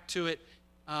come back to it.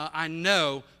 I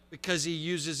know because he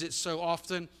uses it so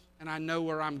often, and I know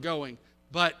where I'm going.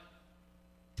 But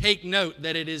take note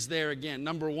that it is there again.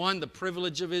 Number 1, the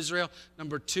privilege of Israel.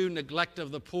 Number 2, neglect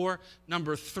of the poor.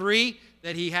 Number 3,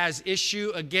 that he has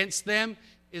issue against them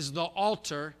is the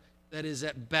altar that is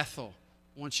at Bethel.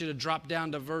 I want you to drop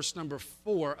down to verse number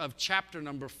 4 of chapter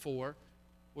number 4,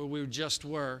 where we just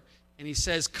were. And he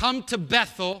says, come to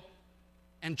Bethel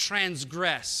and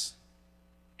transgress,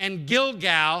 and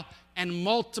Gilgal and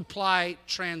multiply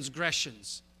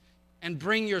transgressions, and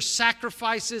bring your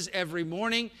sacrifices every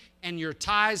morning and your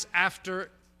tithes after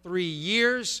 3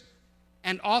 years,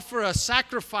 and offer a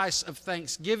sacrifice of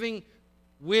thanksgiving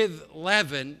with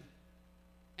leaven,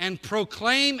 and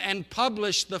proclaim and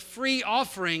publish the free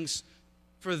offerings,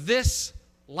 for this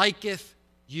liketh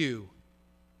you.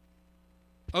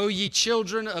 O ye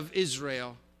children of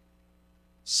Israel,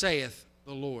 saith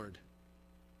the Lord.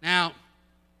 Now,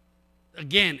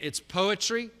 again, it's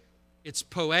poetry. It's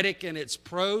poetic in its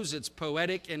prose. It's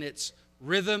poetic in its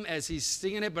rhythm as he's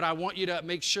singing it, but I want you to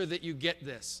make sure that you get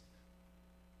this.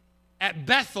 At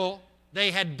Bethel, they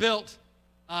had built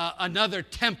another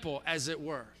temple, as it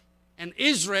were. And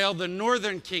Israel, the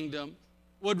northern kingdom,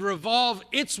 would revolve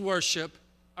its worship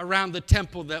around the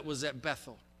temple that was at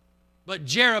Bethel. But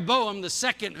Jeroboam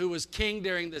II, who was king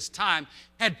during this time,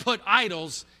 had put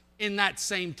idols in that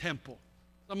same temple.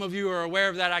 Some of you are aware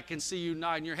of that. I can see you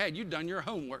nodding your head. You've done your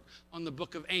homework on the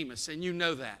book of Amos, and you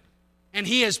know that. And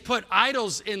he has put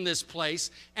idols in this place,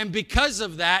 and because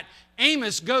of that,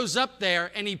 Amos goes up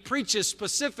there and he preaches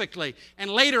specifically. And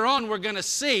later on, we're going to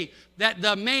see that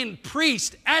the main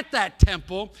priest at that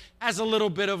temple has a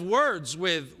little bit of words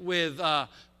with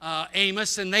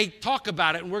Amos, and they talk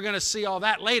about it, and we're going to see all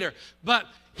that later. But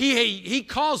he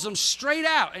calls them straight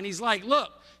out, and he's like,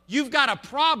 look, you've got a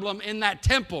problem in that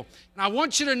temple. And I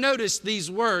want you to notice these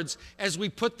words as we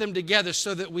put them together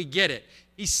so that we get it.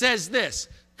 He says this,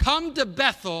 come to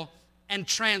Bethel and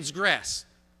transgress.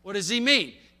 What does he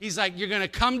mean? He's like, you're going to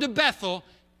come to Bethel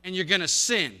and you're going to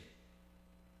sin.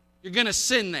 You're going to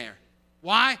sin there.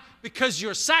 Why? Because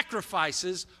your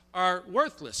sacrifices are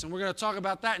worthless. And we're going to talk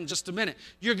about that in just a minute.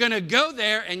 You're going to go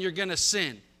there and you're going to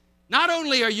sin. Not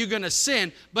only are you going to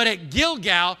sin, but at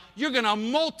Gilgal, you're going to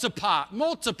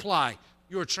multiply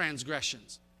your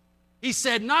transgressions. He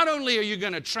said, not only are you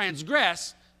going to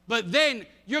transgress, but then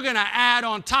you're going to add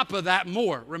on top of that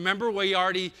more. Remember, we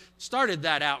already started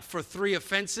that out. For 3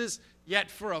 offenses, yet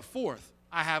for a 4th,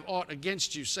 I have aught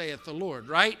against you, saith the Lord,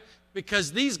 right?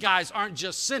 Because these guys aren't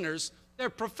just sinners, they're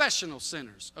professional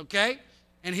sinners, okay?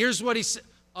 And here's what he said.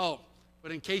 Oh,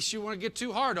 but in case you want to get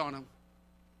too hard on them,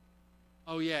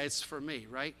 oh yeah, it's for me,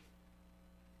 right?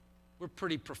 We're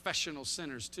pretty professional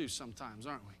sinners too sometimes,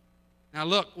 aren't we? Now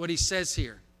look what he says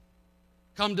here.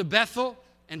 Come to Bethel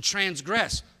and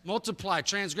transgress. Multiply,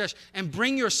 transgress, and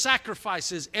bring your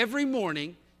sacrifices every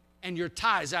morning and your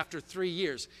tithes after 3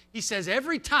 years. He says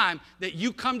every time that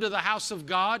you come to the house of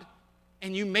God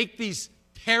and you make these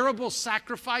terrible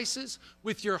sacrifices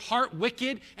with your heart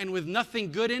wicked and with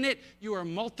nothing good in it, you are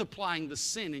multiplying the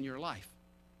sin in your life.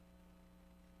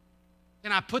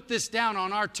 Can I put this down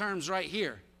on our terms right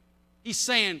here? He's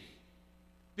saying,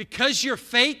 because you're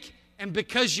fake and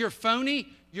because you're phony,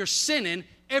 you're sinning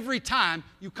every time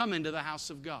you come into the house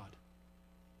of God.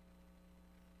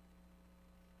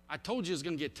 I told you it was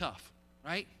going to get tough,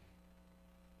 right?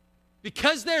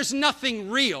 Because there's nothing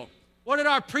real. What did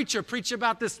our preacher preach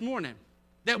about this morning?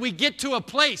 That we get to a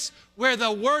place where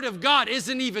the Word of God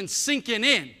isn't even sinking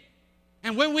in.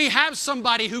 And when we have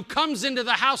somebody who comes into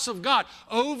the house of God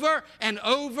over and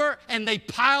over, and they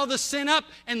pile the sin up,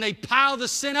 and they pile the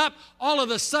sin up, all of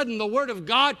a sudden the Word of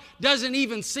God doesn't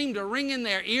even seem to ring in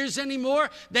their ears anymore.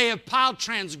 They have piled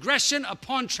transgression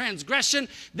upon transgression.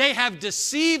 They have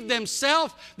deceived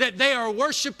themselves that they are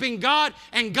worshiping God,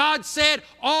 and God said,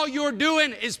 all you're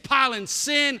doing is piling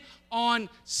sin on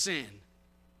sin.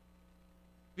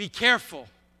 Be careful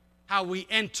how we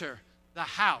enter the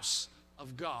house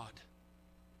of God.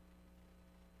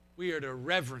 We are to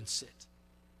reverence it.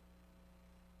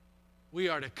 We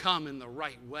are to come in the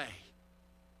right way.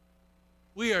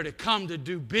 We are to come to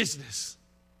do business,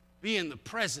 be in the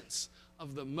presence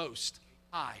of the Most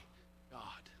High God.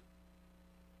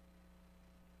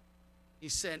 He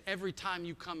said, every time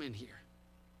you come in here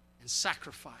and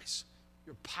sacrifice,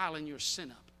 you're piling your sin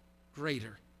up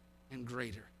greater and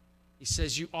greater. He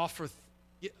says you offer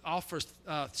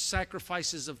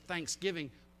sacrifices of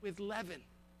thanksgiving with leaven.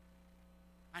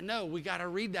 I know we got to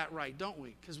read that right, don't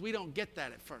we? Because we don't get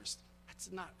that at first.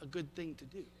 That's not a good thing to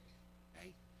do. Okay?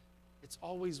 It's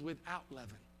always without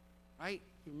leaven, right?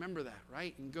 You remember that,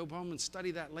 right? You can go home and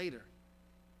study that later.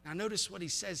 Now notice what he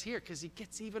says here, because he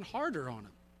gets even harder on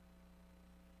him.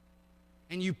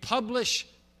 And you publish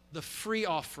the free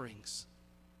offerings.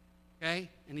 Okay?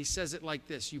 And he says it like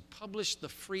this. You publish the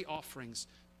free offerings,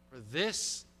 for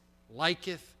this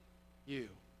liketh you. You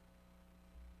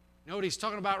know what he's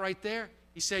talking about right there?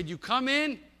 He said, you come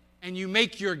in and you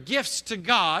make your gifts to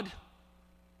God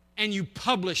and you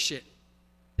publish it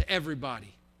to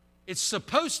everybody. It's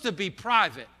supposed to be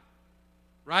private,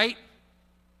 right?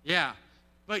 Yeah.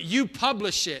 But you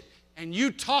publish it and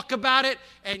you talk about it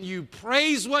and you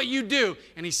praise what you do.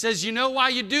 And he says, you know why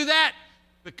you do that?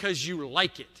 Because you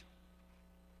like it.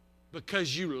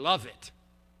 Because you love it.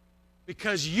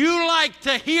 Because you like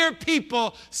to hear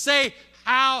people say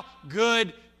how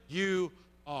good you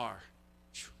are.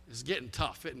 It's getting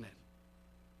tough, isn't it?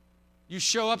 You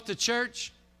show up to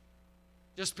church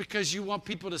just because you want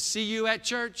people to see you at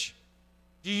church?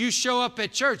 Do you show up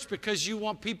at church because you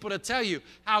want people to tell you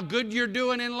how good you're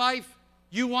doing in life?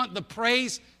 You want the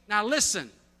praise? Now listen,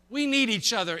 we need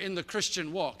each other in the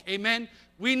Christian walk. Amen?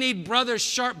 We need brothers,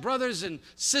 sharp brothers and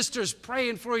sisters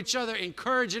praying for each other,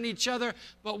 encouraging each other.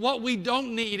 But what we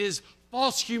don't need is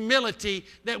false humility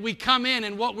that we come in,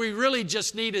 and what we really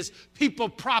just need is people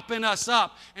propping us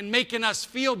up and making us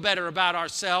feel better about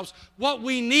ourselves. What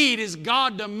we need is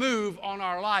God to move on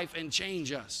our life and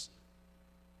change us.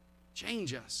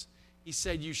 Change us. He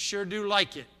said, you sure do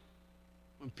like it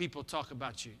when people talk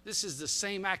about you. This is the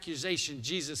same accusation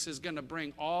Jesus is going to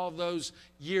bring all those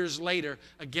years later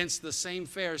against the same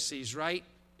Pharisees, right?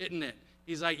 Isn't it?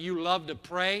 He's like, you love to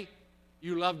pray.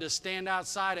 You love to stand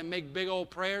outside and make big old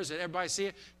prayers that everybody see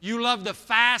it. You love to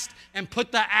fast and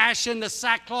put the ash in the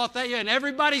sackcloth at you. And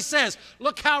everybody says,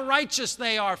 look how righteous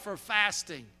they are for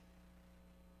fasting.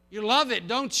 You love it,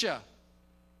 don't you? He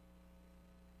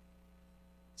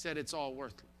said it's all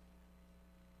worthless.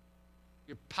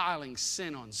 You're piling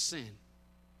sin on sin.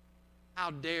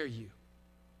 How dare you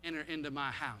enter into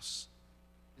my house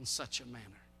in such a manner?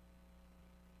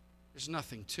 There's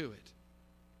nothing to it.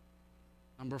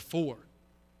 Number 4.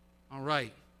 All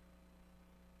right.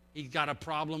 He's got a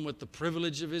problem with the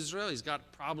privilege of Israel. He's got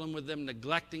a problem with them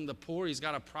neglecting the poor. He's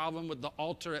got a problem with the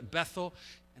altar at Bethel.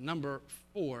 And number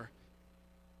 4,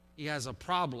 he has a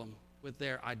problem with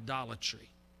their idolatry.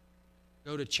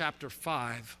 Go to chapter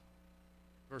 5,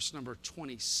 verse number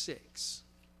 26.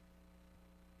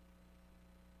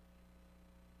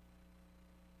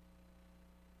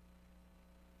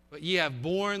 But ye have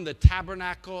borne the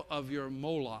tabernacle of your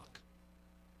Moloch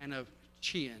and of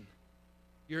Chian,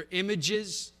 your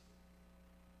images,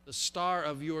 the star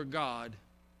of your God,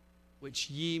 which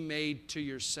ye made to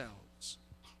yourselves.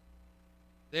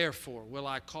 Therefore will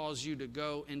I cause you to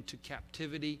go into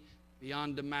captivity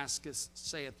beyond Damascus,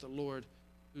 saith the Lord,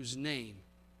 whose name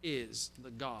is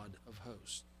the God of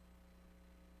hosts.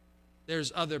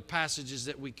 there's other passages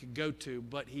that we could go to,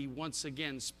 but he once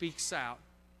again speaks out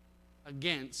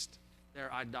against their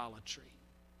idolatry.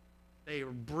 They are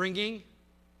bringing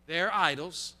their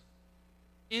idols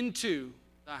into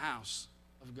the house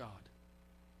of God.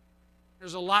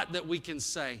 There's a lot that we can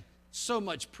say. So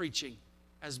much preaching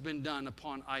has been done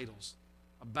upon idols,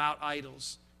 about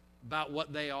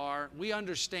what they are. We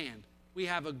understand. We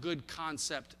have a good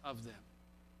concept of them.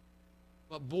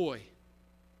 But boy,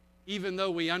 even though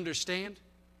we understand,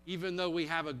 even though we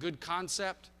have a good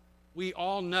concept, we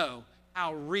all know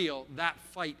how real that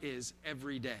fight is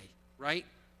every day, right?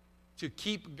 To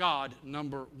keep God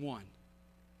number one,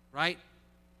 right?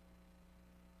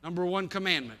 Number one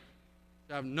commandment,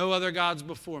 to have no other gods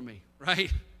before me,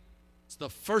 right? It's the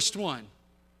first one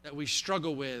that we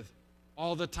struggle with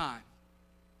all the time.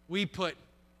 We put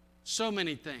so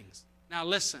many things. Now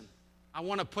listen, I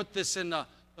want to put this in the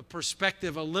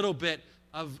perspective a little bit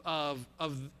of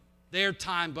their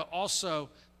time, but also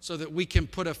so that we can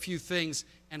put a few things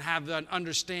and have an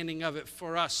understanding of it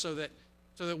for us so that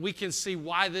we can see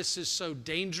why this is so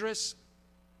dangerous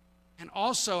and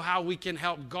also how we can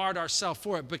help guard ourselves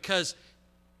for it. Because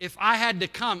if I had to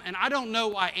come, and I don't know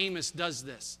why Amos does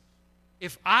this.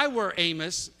 If I were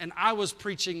Amos and I was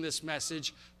preaching this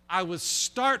message, I would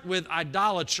start with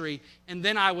idolatry and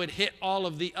then I would hit all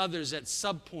of the others at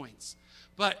subpoints.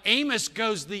 But Amos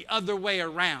goes the other way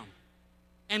around.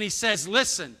 And he says,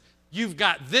 listen, you've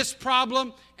got this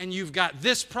problem and you've got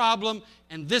this problem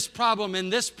and this problem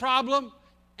and this problem.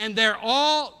 And they're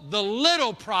all the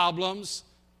little problems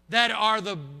that are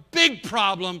the big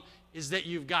problem is that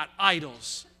you've got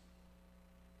idols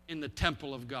in the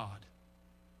temple of God.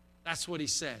 That's what he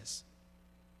says.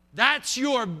 That's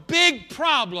your big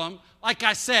problem. Like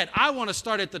I said, I want to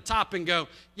start at the top and go,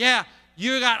 yeah,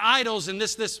 you got idols and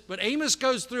this. But Amos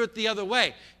goes through it the other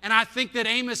way. And I think that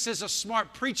Amos is a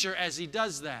smart preacher as he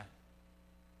does that.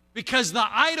 Because the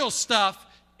idol stuff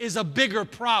is a bigger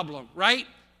problem, right?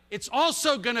 It's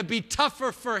also going to be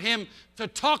tougher for him to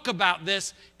talk about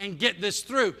this and get this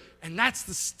through. And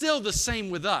that's still the same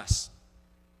with us.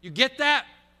 You get that?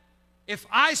 If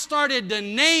I started to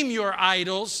name your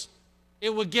idols,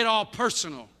 it would get all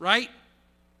personal, right?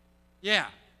 Yeah,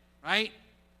 right?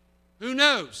 Who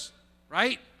knows,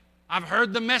 right? I've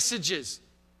heard the messages.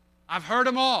 I've heard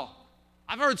them all.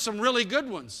 I've heard some really good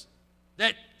ones.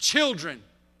 That children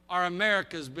are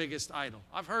America's biggest idol.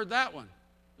 I've heard that one.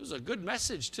 It was a good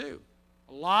message too.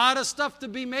 A lot of stuff to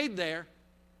be made there.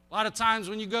 A lot of times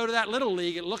when you go to that little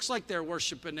league, it looks like they're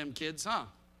worshiping them kids, huh?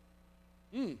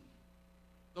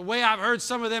 The way I've heard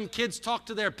some of them kids talk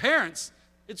to their parents,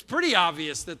 it's pretty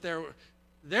obvious that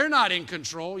they're not in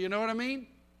control, you know what I mean?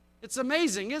 It's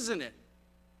amazing, isn't it?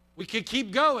 We could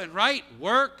keep going, right?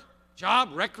 Work,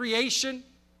 job, recreation,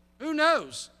 who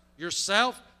knows?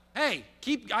 Yourself. Hey,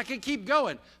 I can keep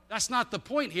going. That's not the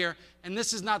point here, and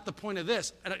this is not the point of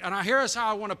this. And here's how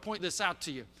I want to point this out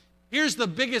to you. Here's the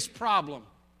biggest problem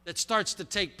that starts to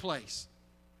take place.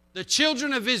 The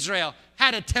children of Israel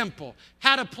had a temple,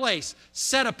 had a place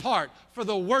set apart for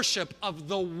the worship of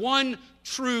the one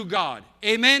true God.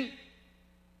 Amen?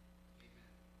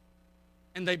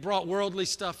 And they brought worldly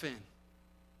stuff in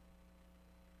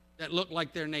that looked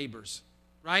like their neighbors,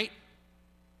 right?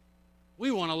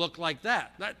 We want to look like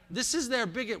that. This is their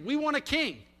biggest. We want a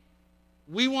king.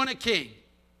 We want a king.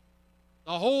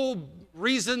 The whole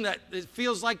reason that it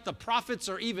feels like the prophets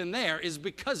are even there is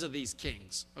because of these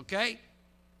kings, okay?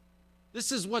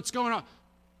 This is what's going on.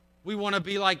 We want to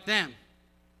be like them.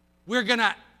 We're going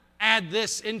to add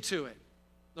this into it.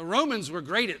 The Romans were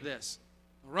great at this.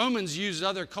 The Romans used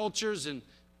other cultures and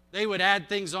they would add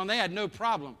things on. They had no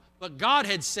problem. But God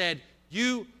had said,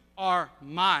 you are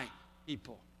my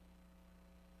people.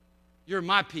 You're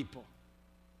my people.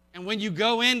 And when you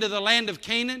go into the land of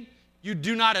Canaan, you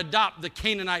do not adopt the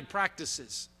Canaanite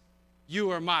practices. You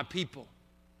are my people.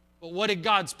 But what did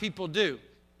God's people do?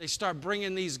 They start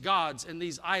bringing these gods and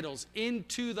these idols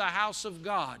into the house of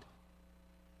God.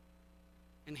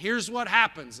 And here's what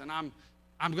happens, and I'm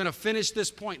going to finish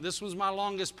this point. This was my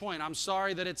longest point. I'm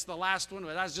sorry that it's the last one,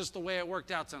 but that's just the way it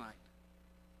worked out tonight.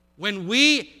 When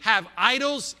we have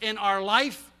idols in our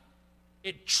life,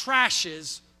 it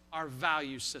trashes our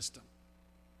value system.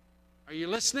 Are you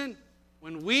listening?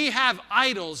 When we have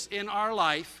idols in our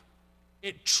life,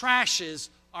 it trashes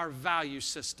our value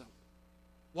system.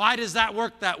 Why does that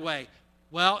work that way?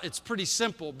 Well, it's pretty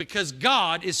simple. Because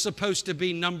God is supposed to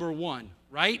be number one,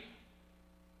 right?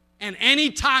 And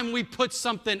anytime we put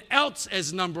something else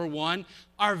as number one,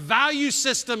 our value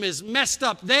system is messed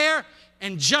up there,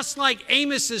 And just like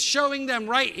Amos is showing them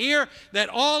right here, that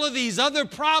all of these other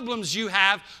problems you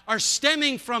have are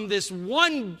stemming from this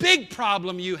one big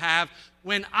problem you have.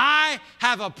 When I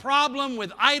have a problem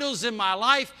with idols in my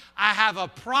life, I have a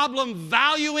problem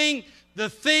valuing the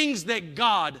things that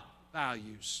God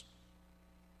values.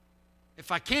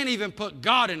 If I can't even put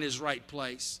God in his right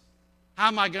place, how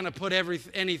am I going to put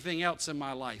anything else in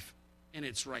my life in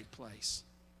its right place?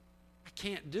 I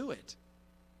can't do it.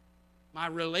 My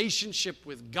relationship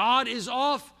with God is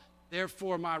off,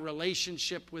 therefore my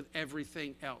relationship with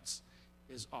everything else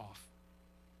is off.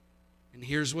 And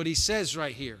here's what he says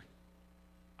right here.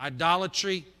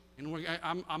 Idolatry, and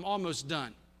I'm almost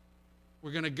done.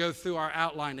 We're going to go through our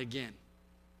outline again.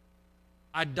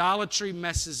 Idolatry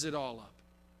messes it all up.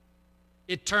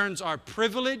 It turns our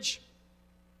privilege,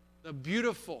 the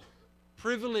beautiful,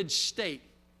 privileged state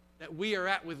that we are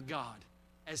at with God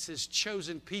as his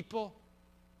chosen people,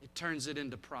 it turns it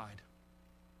into pride.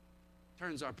 It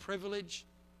turns our privilege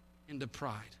into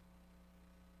pride.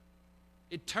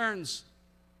 It turns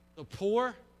the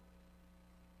poor,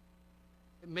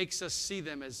 it makes us see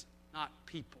them as not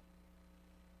people.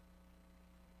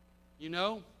 You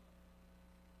know,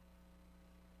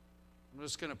 I'm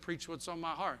just going to preach what's on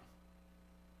my heart.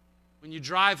 When you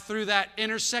drive through that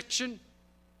intersection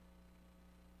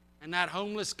and that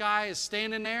homeless guy is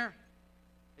standing there,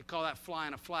 they call that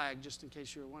flying a flag, just in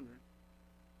case you were wondering.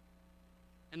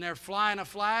 And they're flying a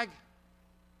flag.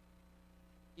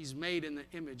 He's made in the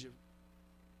image of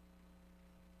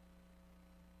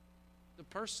the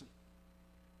person.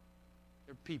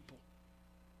 They're people.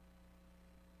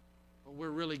 But we're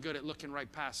really good at looking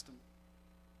right past them.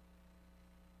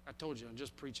 I told you, I'm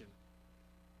just preaching.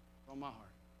 It's on my heart.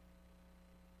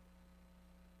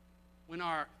 When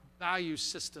our value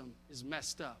system is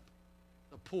messed up,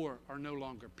 the poor are no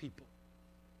longer people.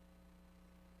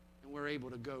 And we're able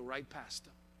to go right past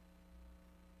them.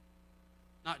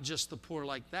 Not just the poor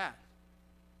like that,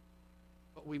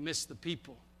 but we miss the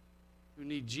people who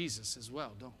need Jesus as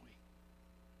well, don't we?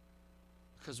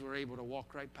 Because we're able to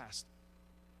walk right past them.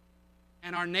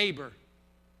 And our neighbor,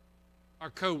 our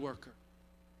coworker,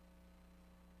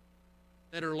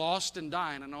 that are lost and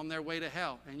dying and on their way to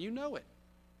hell, and you know it.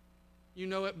 You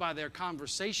know it by their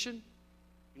conversation.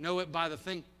 You know it by the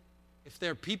thing. If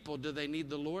they're people, do they need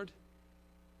the Lord?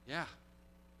 Yeah.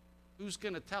 Who's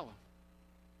going to tell them?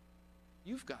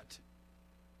 You've got to.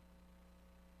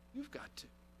 You've got to.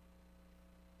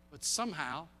 But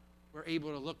somehow, we're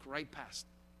able to look right past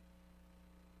them.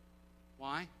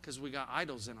 Why? Because we got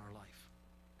idols in our life.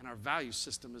 And our value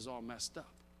system is all messed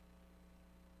up.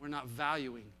 We're not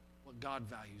valuing what God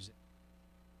values it.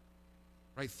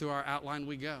 Right through our outline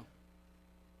we go.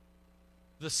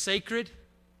 The sacred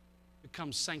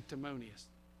becomes sanctimonious.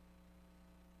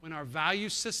 When our value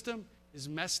system is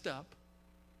messed up,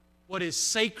 what is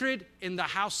sacred in the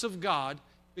house of God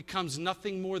becomes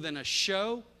nothing more than a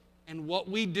show and what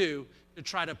we do to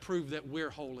try to prove that we're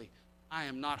holy. I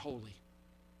am not holy.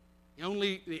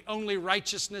 The only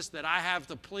righteousness that I have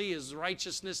to plea is the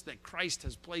righteousness that Christ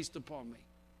has placed upon me.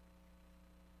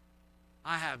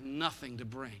 I have nothing to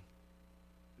bring.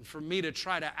 And for me to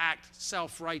try to act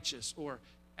self-righteous, or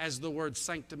as the word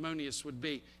sanctimonious would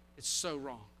be, it's so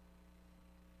wrong.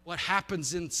 What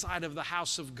happens inside of the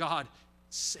house of God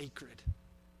is sacred.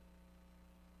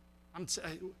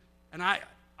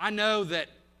 I know that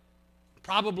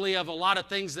probably of a lot of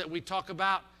things that we talk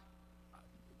about,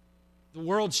 the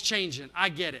world's changing. I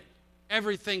get it.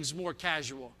 Everything's more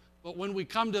casual. But when we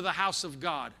come to the house of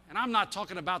God, and I'm not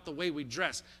talking about the way we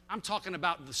dress, I'm talking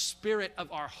about the spirit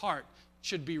of our heart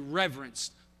should be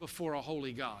reverenced before a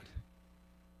holy God.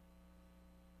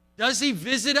 Does he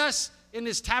visit us in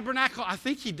his tabernacle? I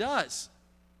think he does.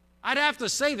 I'd have to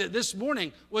say that this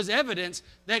morning was evidence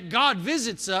that God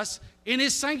visits us in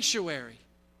his sanctuary.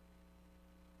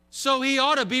 So he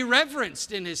ought to be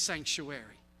reverenced in his sanctuary.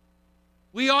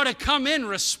 We ought to come in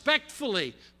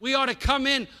respectfully. We ought to come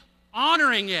in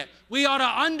honoring it. We ought to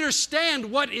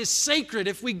understand what is sacred.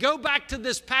 If we go back to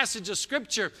this passage of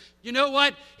Scripture, you know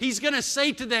what? He's going to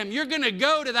say to them, you're going to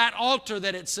go to that altar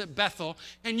that it's at Bethel,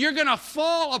 and you're going to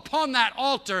fall upon that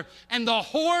altar, and the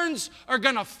horns are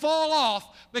going to fall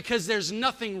off because there's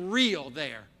nothing real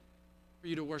there for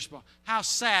you to worship on. How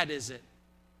sad is it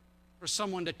for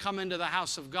someone to come into the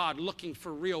house of God looking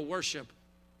for real worship,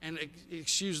 and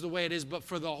excuse the way it is, but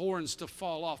for the horns to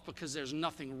fall off because there's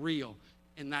nothing real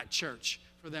in that church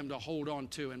for them to hold on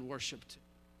to and worship to.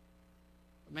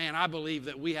 Man, I believe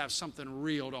that we have something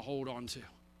real to hold on to.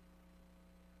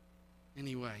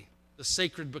 Anyway, the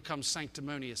sacred becomes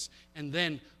sanctimonious. And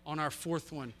then on our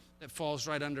fourth one that falls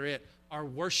right under it, our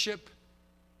worship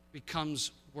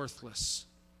becomes worthless.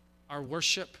 Our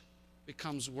worship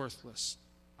becomes worthless.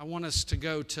 I want us to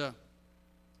go to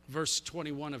verse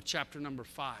 21 of chapter number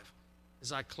 5.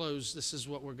 As I close, this is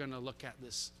what we're going to look at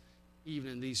this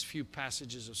evening, these few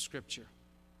passages of Scripture.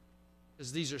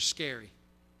 Because these are scary,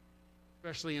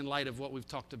 especially in light of what we've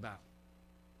talked about.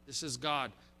 This is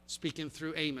God speaking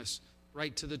through Amos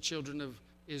right to the children of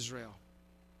Israel.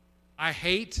 I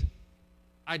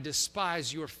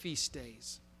despise your feast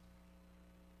days.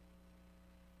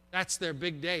 That's their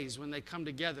big days when they come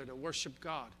together to worship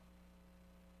God.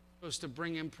 Supposed to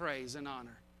bring him praise and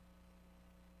honor.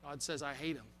 God says, I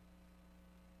hate them.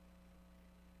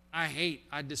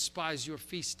 I despise your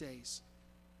feast days,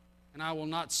 and I will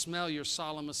not smell your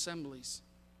solemn assemblies.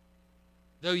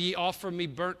 Though ye offer me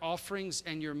burnt offerings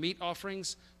and your meat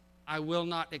offerings, I will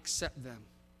not accept them.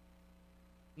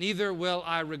 Neither will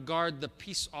I regard the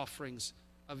peace offerings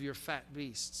of your fat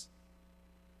beasts.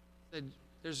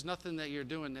 There's nothing that you're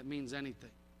doing that means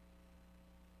anything.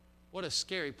 What a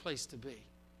scary place to be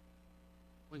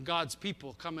when God's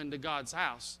people come into God's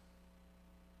house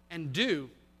and do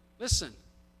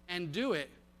it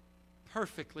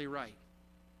perfectly right.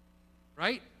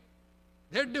 Right?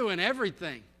 They're doing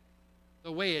everything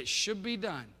the way it should be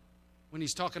done when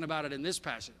he's talking about it in this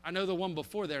passage. I know the one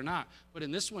before they're not, but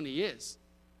in this one he is.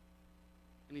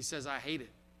 And he says, I hate it.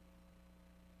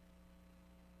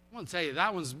 I want to tell you,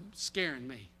 that one's scaring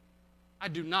me. I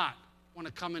do not want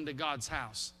to come into God's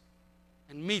house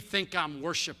and me think I'm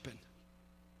worshiping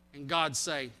and God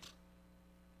say,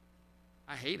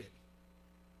 I hate it.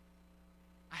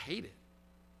 I hate it.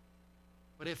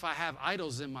 But if I have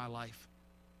idols in my life,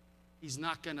 he's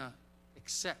not going to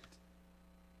accept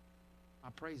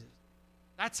my praises.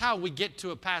 That's how we get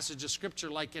to a passage of Scripture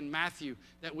like in Matthew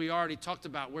that we already talked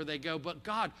about where they go,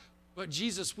 but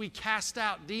Jesus, we cast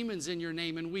out demons in your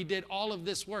name and we did all of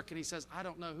this work. And he says, I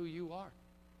don't know who you are.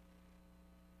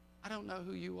 I don't know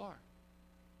who you are.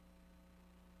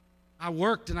 I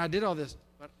worked and I did all this,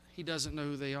 but he doesn't know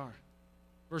who they are.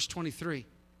 Verse 23.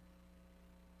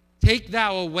 Take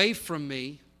thou away from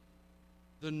me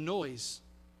the noise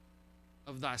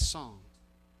of thy song,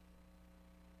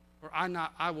 for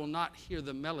I will not hear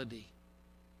the melody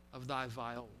of thy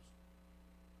viols.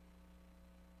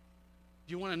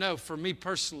 You want to know, for me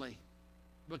personally,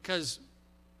 because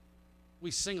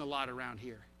we sing a lot around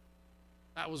here,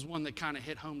 that was one that kind of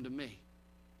hit home to me.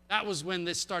 That was when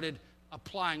this started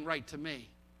applying right to me.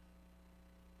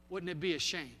 Wouldn't it be a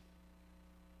shame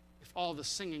if all the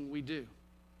singing we do,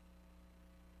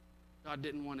 God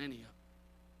didn't want any of it?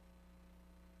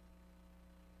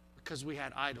 Because we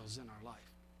had idols in our life.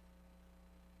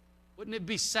 Wouldn't it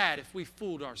be sad if we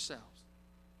fooled ourselves?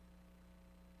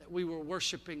 That we were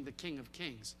worshiping the King of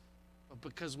Kings, but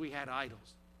because we had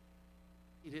idols,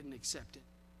 he didn't accept it.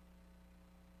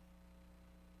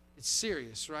 It's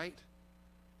serious, right?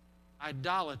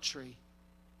 Idolatry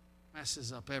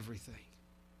messes up everything.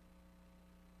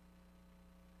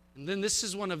 And then this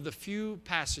is one of the few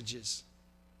passages.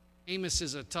 Amos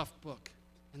is a tough book,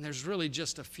 and there's really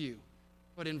just a few.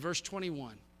 But in verse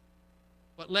 21,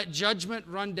 but let judgment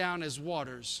run down as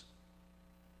waters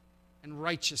and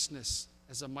righteousness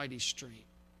as a mighty stream.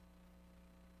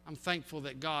 I'm thankful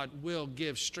that God will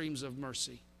give streams of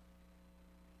mercy.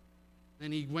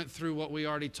 Then he went through what we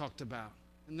already talked about.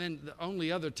 And then the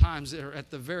only other times that are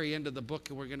at the very end of the book,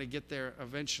 and we're going to get there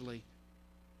eventually,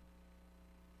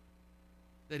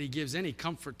 that he gives any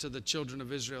comfort to the children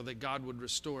of Israel that God would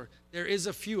restore. There is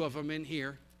a few of them in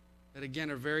here that, again,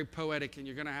 are very poetic, and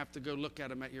you're going to have to go look at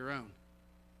them at your own.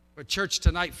 But church,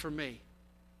 tonight for me,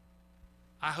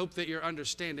 I hope that you're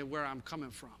understanding where I'm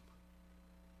coming from.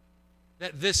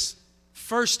 That this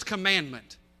first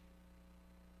commandment,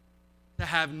 to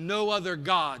have no other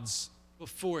gods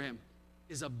before him,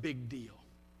 is a big deal.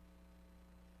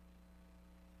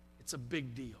 It's a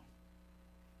big deal.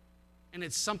 And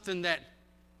it's something that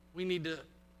we need to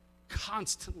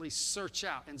constantly search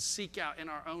out and seek out in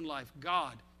our own life.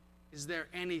 God, is there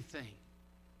anything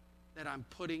that I'm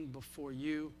putting before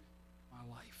you,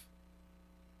 my life?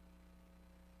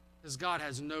 Because God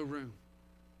has no room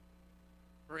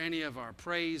for any of our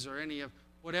praise or any of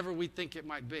whatever we think it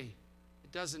might be.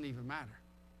 It doesn't even matter.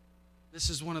 This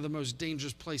is one of the most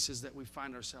dangerous places that we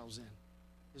find ourselves in,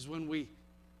 is when we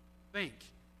think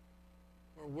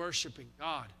we're worshiping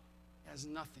God. It has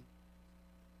nothing.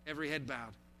 Every head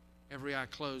bowed, every eye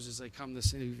closed as they come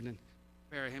this evening,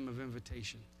 bear a hymn of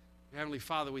invitation. Heavenly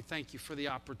Father, we thank you for the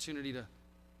opportunity to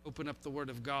open up the Word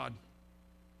of God.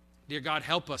 Dear God,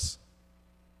 help us.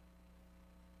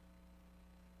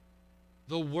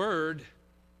 The Word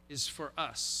is for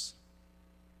us.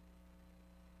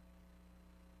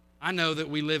 I know that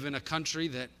we live in a country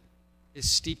that is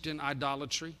steeped in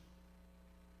idolatry.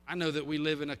 I know that we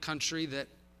live in a country that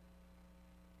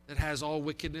has all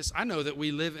wickedness. I know that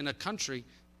we live in a country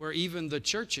where even the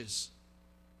churches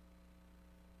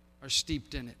are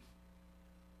steeped in it.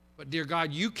 But dear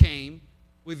God, you came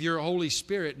with your Holy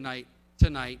Spirit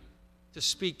tonight to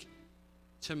speak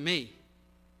to me.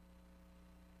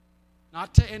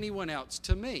 Not to anyone else,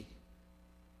 to me.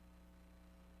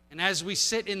 And as we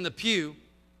sit in the pew,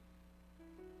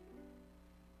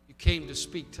 you came to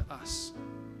speak to us.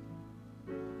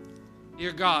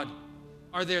 Dear God,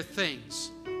 are there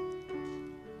things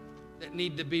that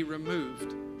need to be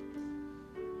removed?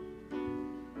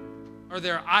 Are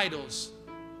there idols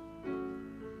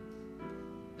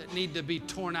that need to be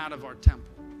torn out of our temple?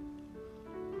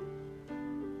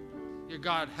 Dear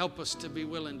God, help us to be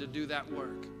willing to do that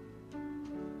work.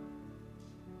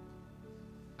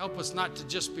 Help us not to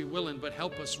just be willing, but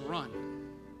help us run.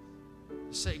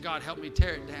 To say, God, help me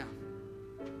tear it down.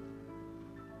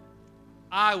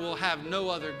 I will have no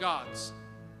other gods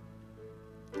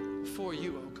before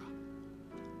you, oh God.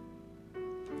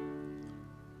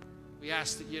 We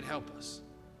ask that you'd help us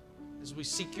as we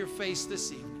seek your face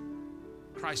this evening.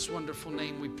 In Christ's wonderful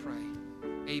name we pray.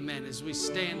 Amen. As we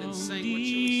stand and sing, what shall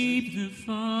we sing? Deep the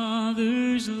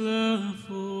Father's love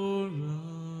for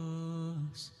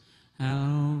us,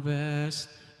 how vast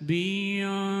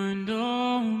beyond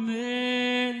all measure,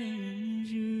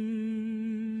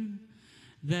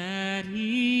 that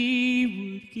he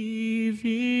would give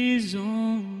his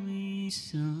only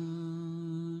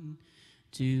Son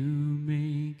to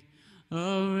make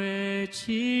a wretch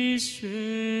his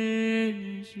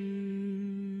treasure.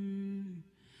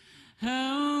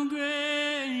 How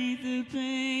great the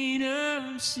pain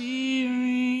of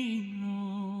searing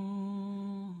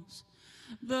loss!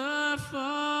 The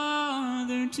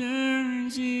Father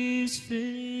turns his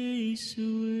face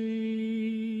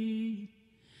away,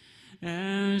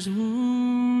 as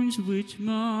wounds which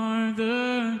mar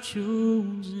the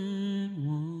chosen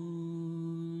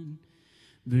one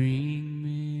bring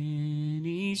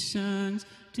many sons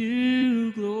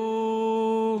to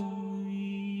glory.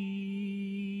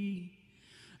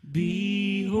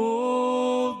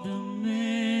 Behold the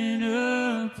man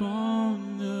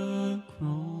upon the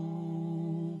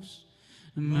cross,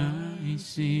 my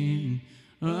sin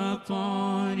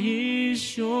upon his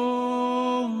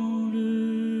shoulders.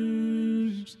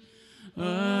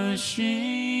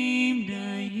 Ashamed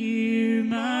I hear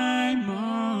my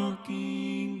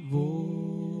mocking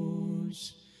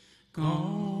voice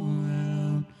call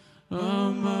out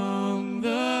among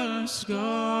the scoffers.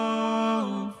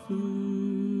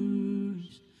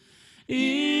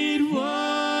 It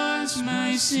was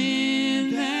my sin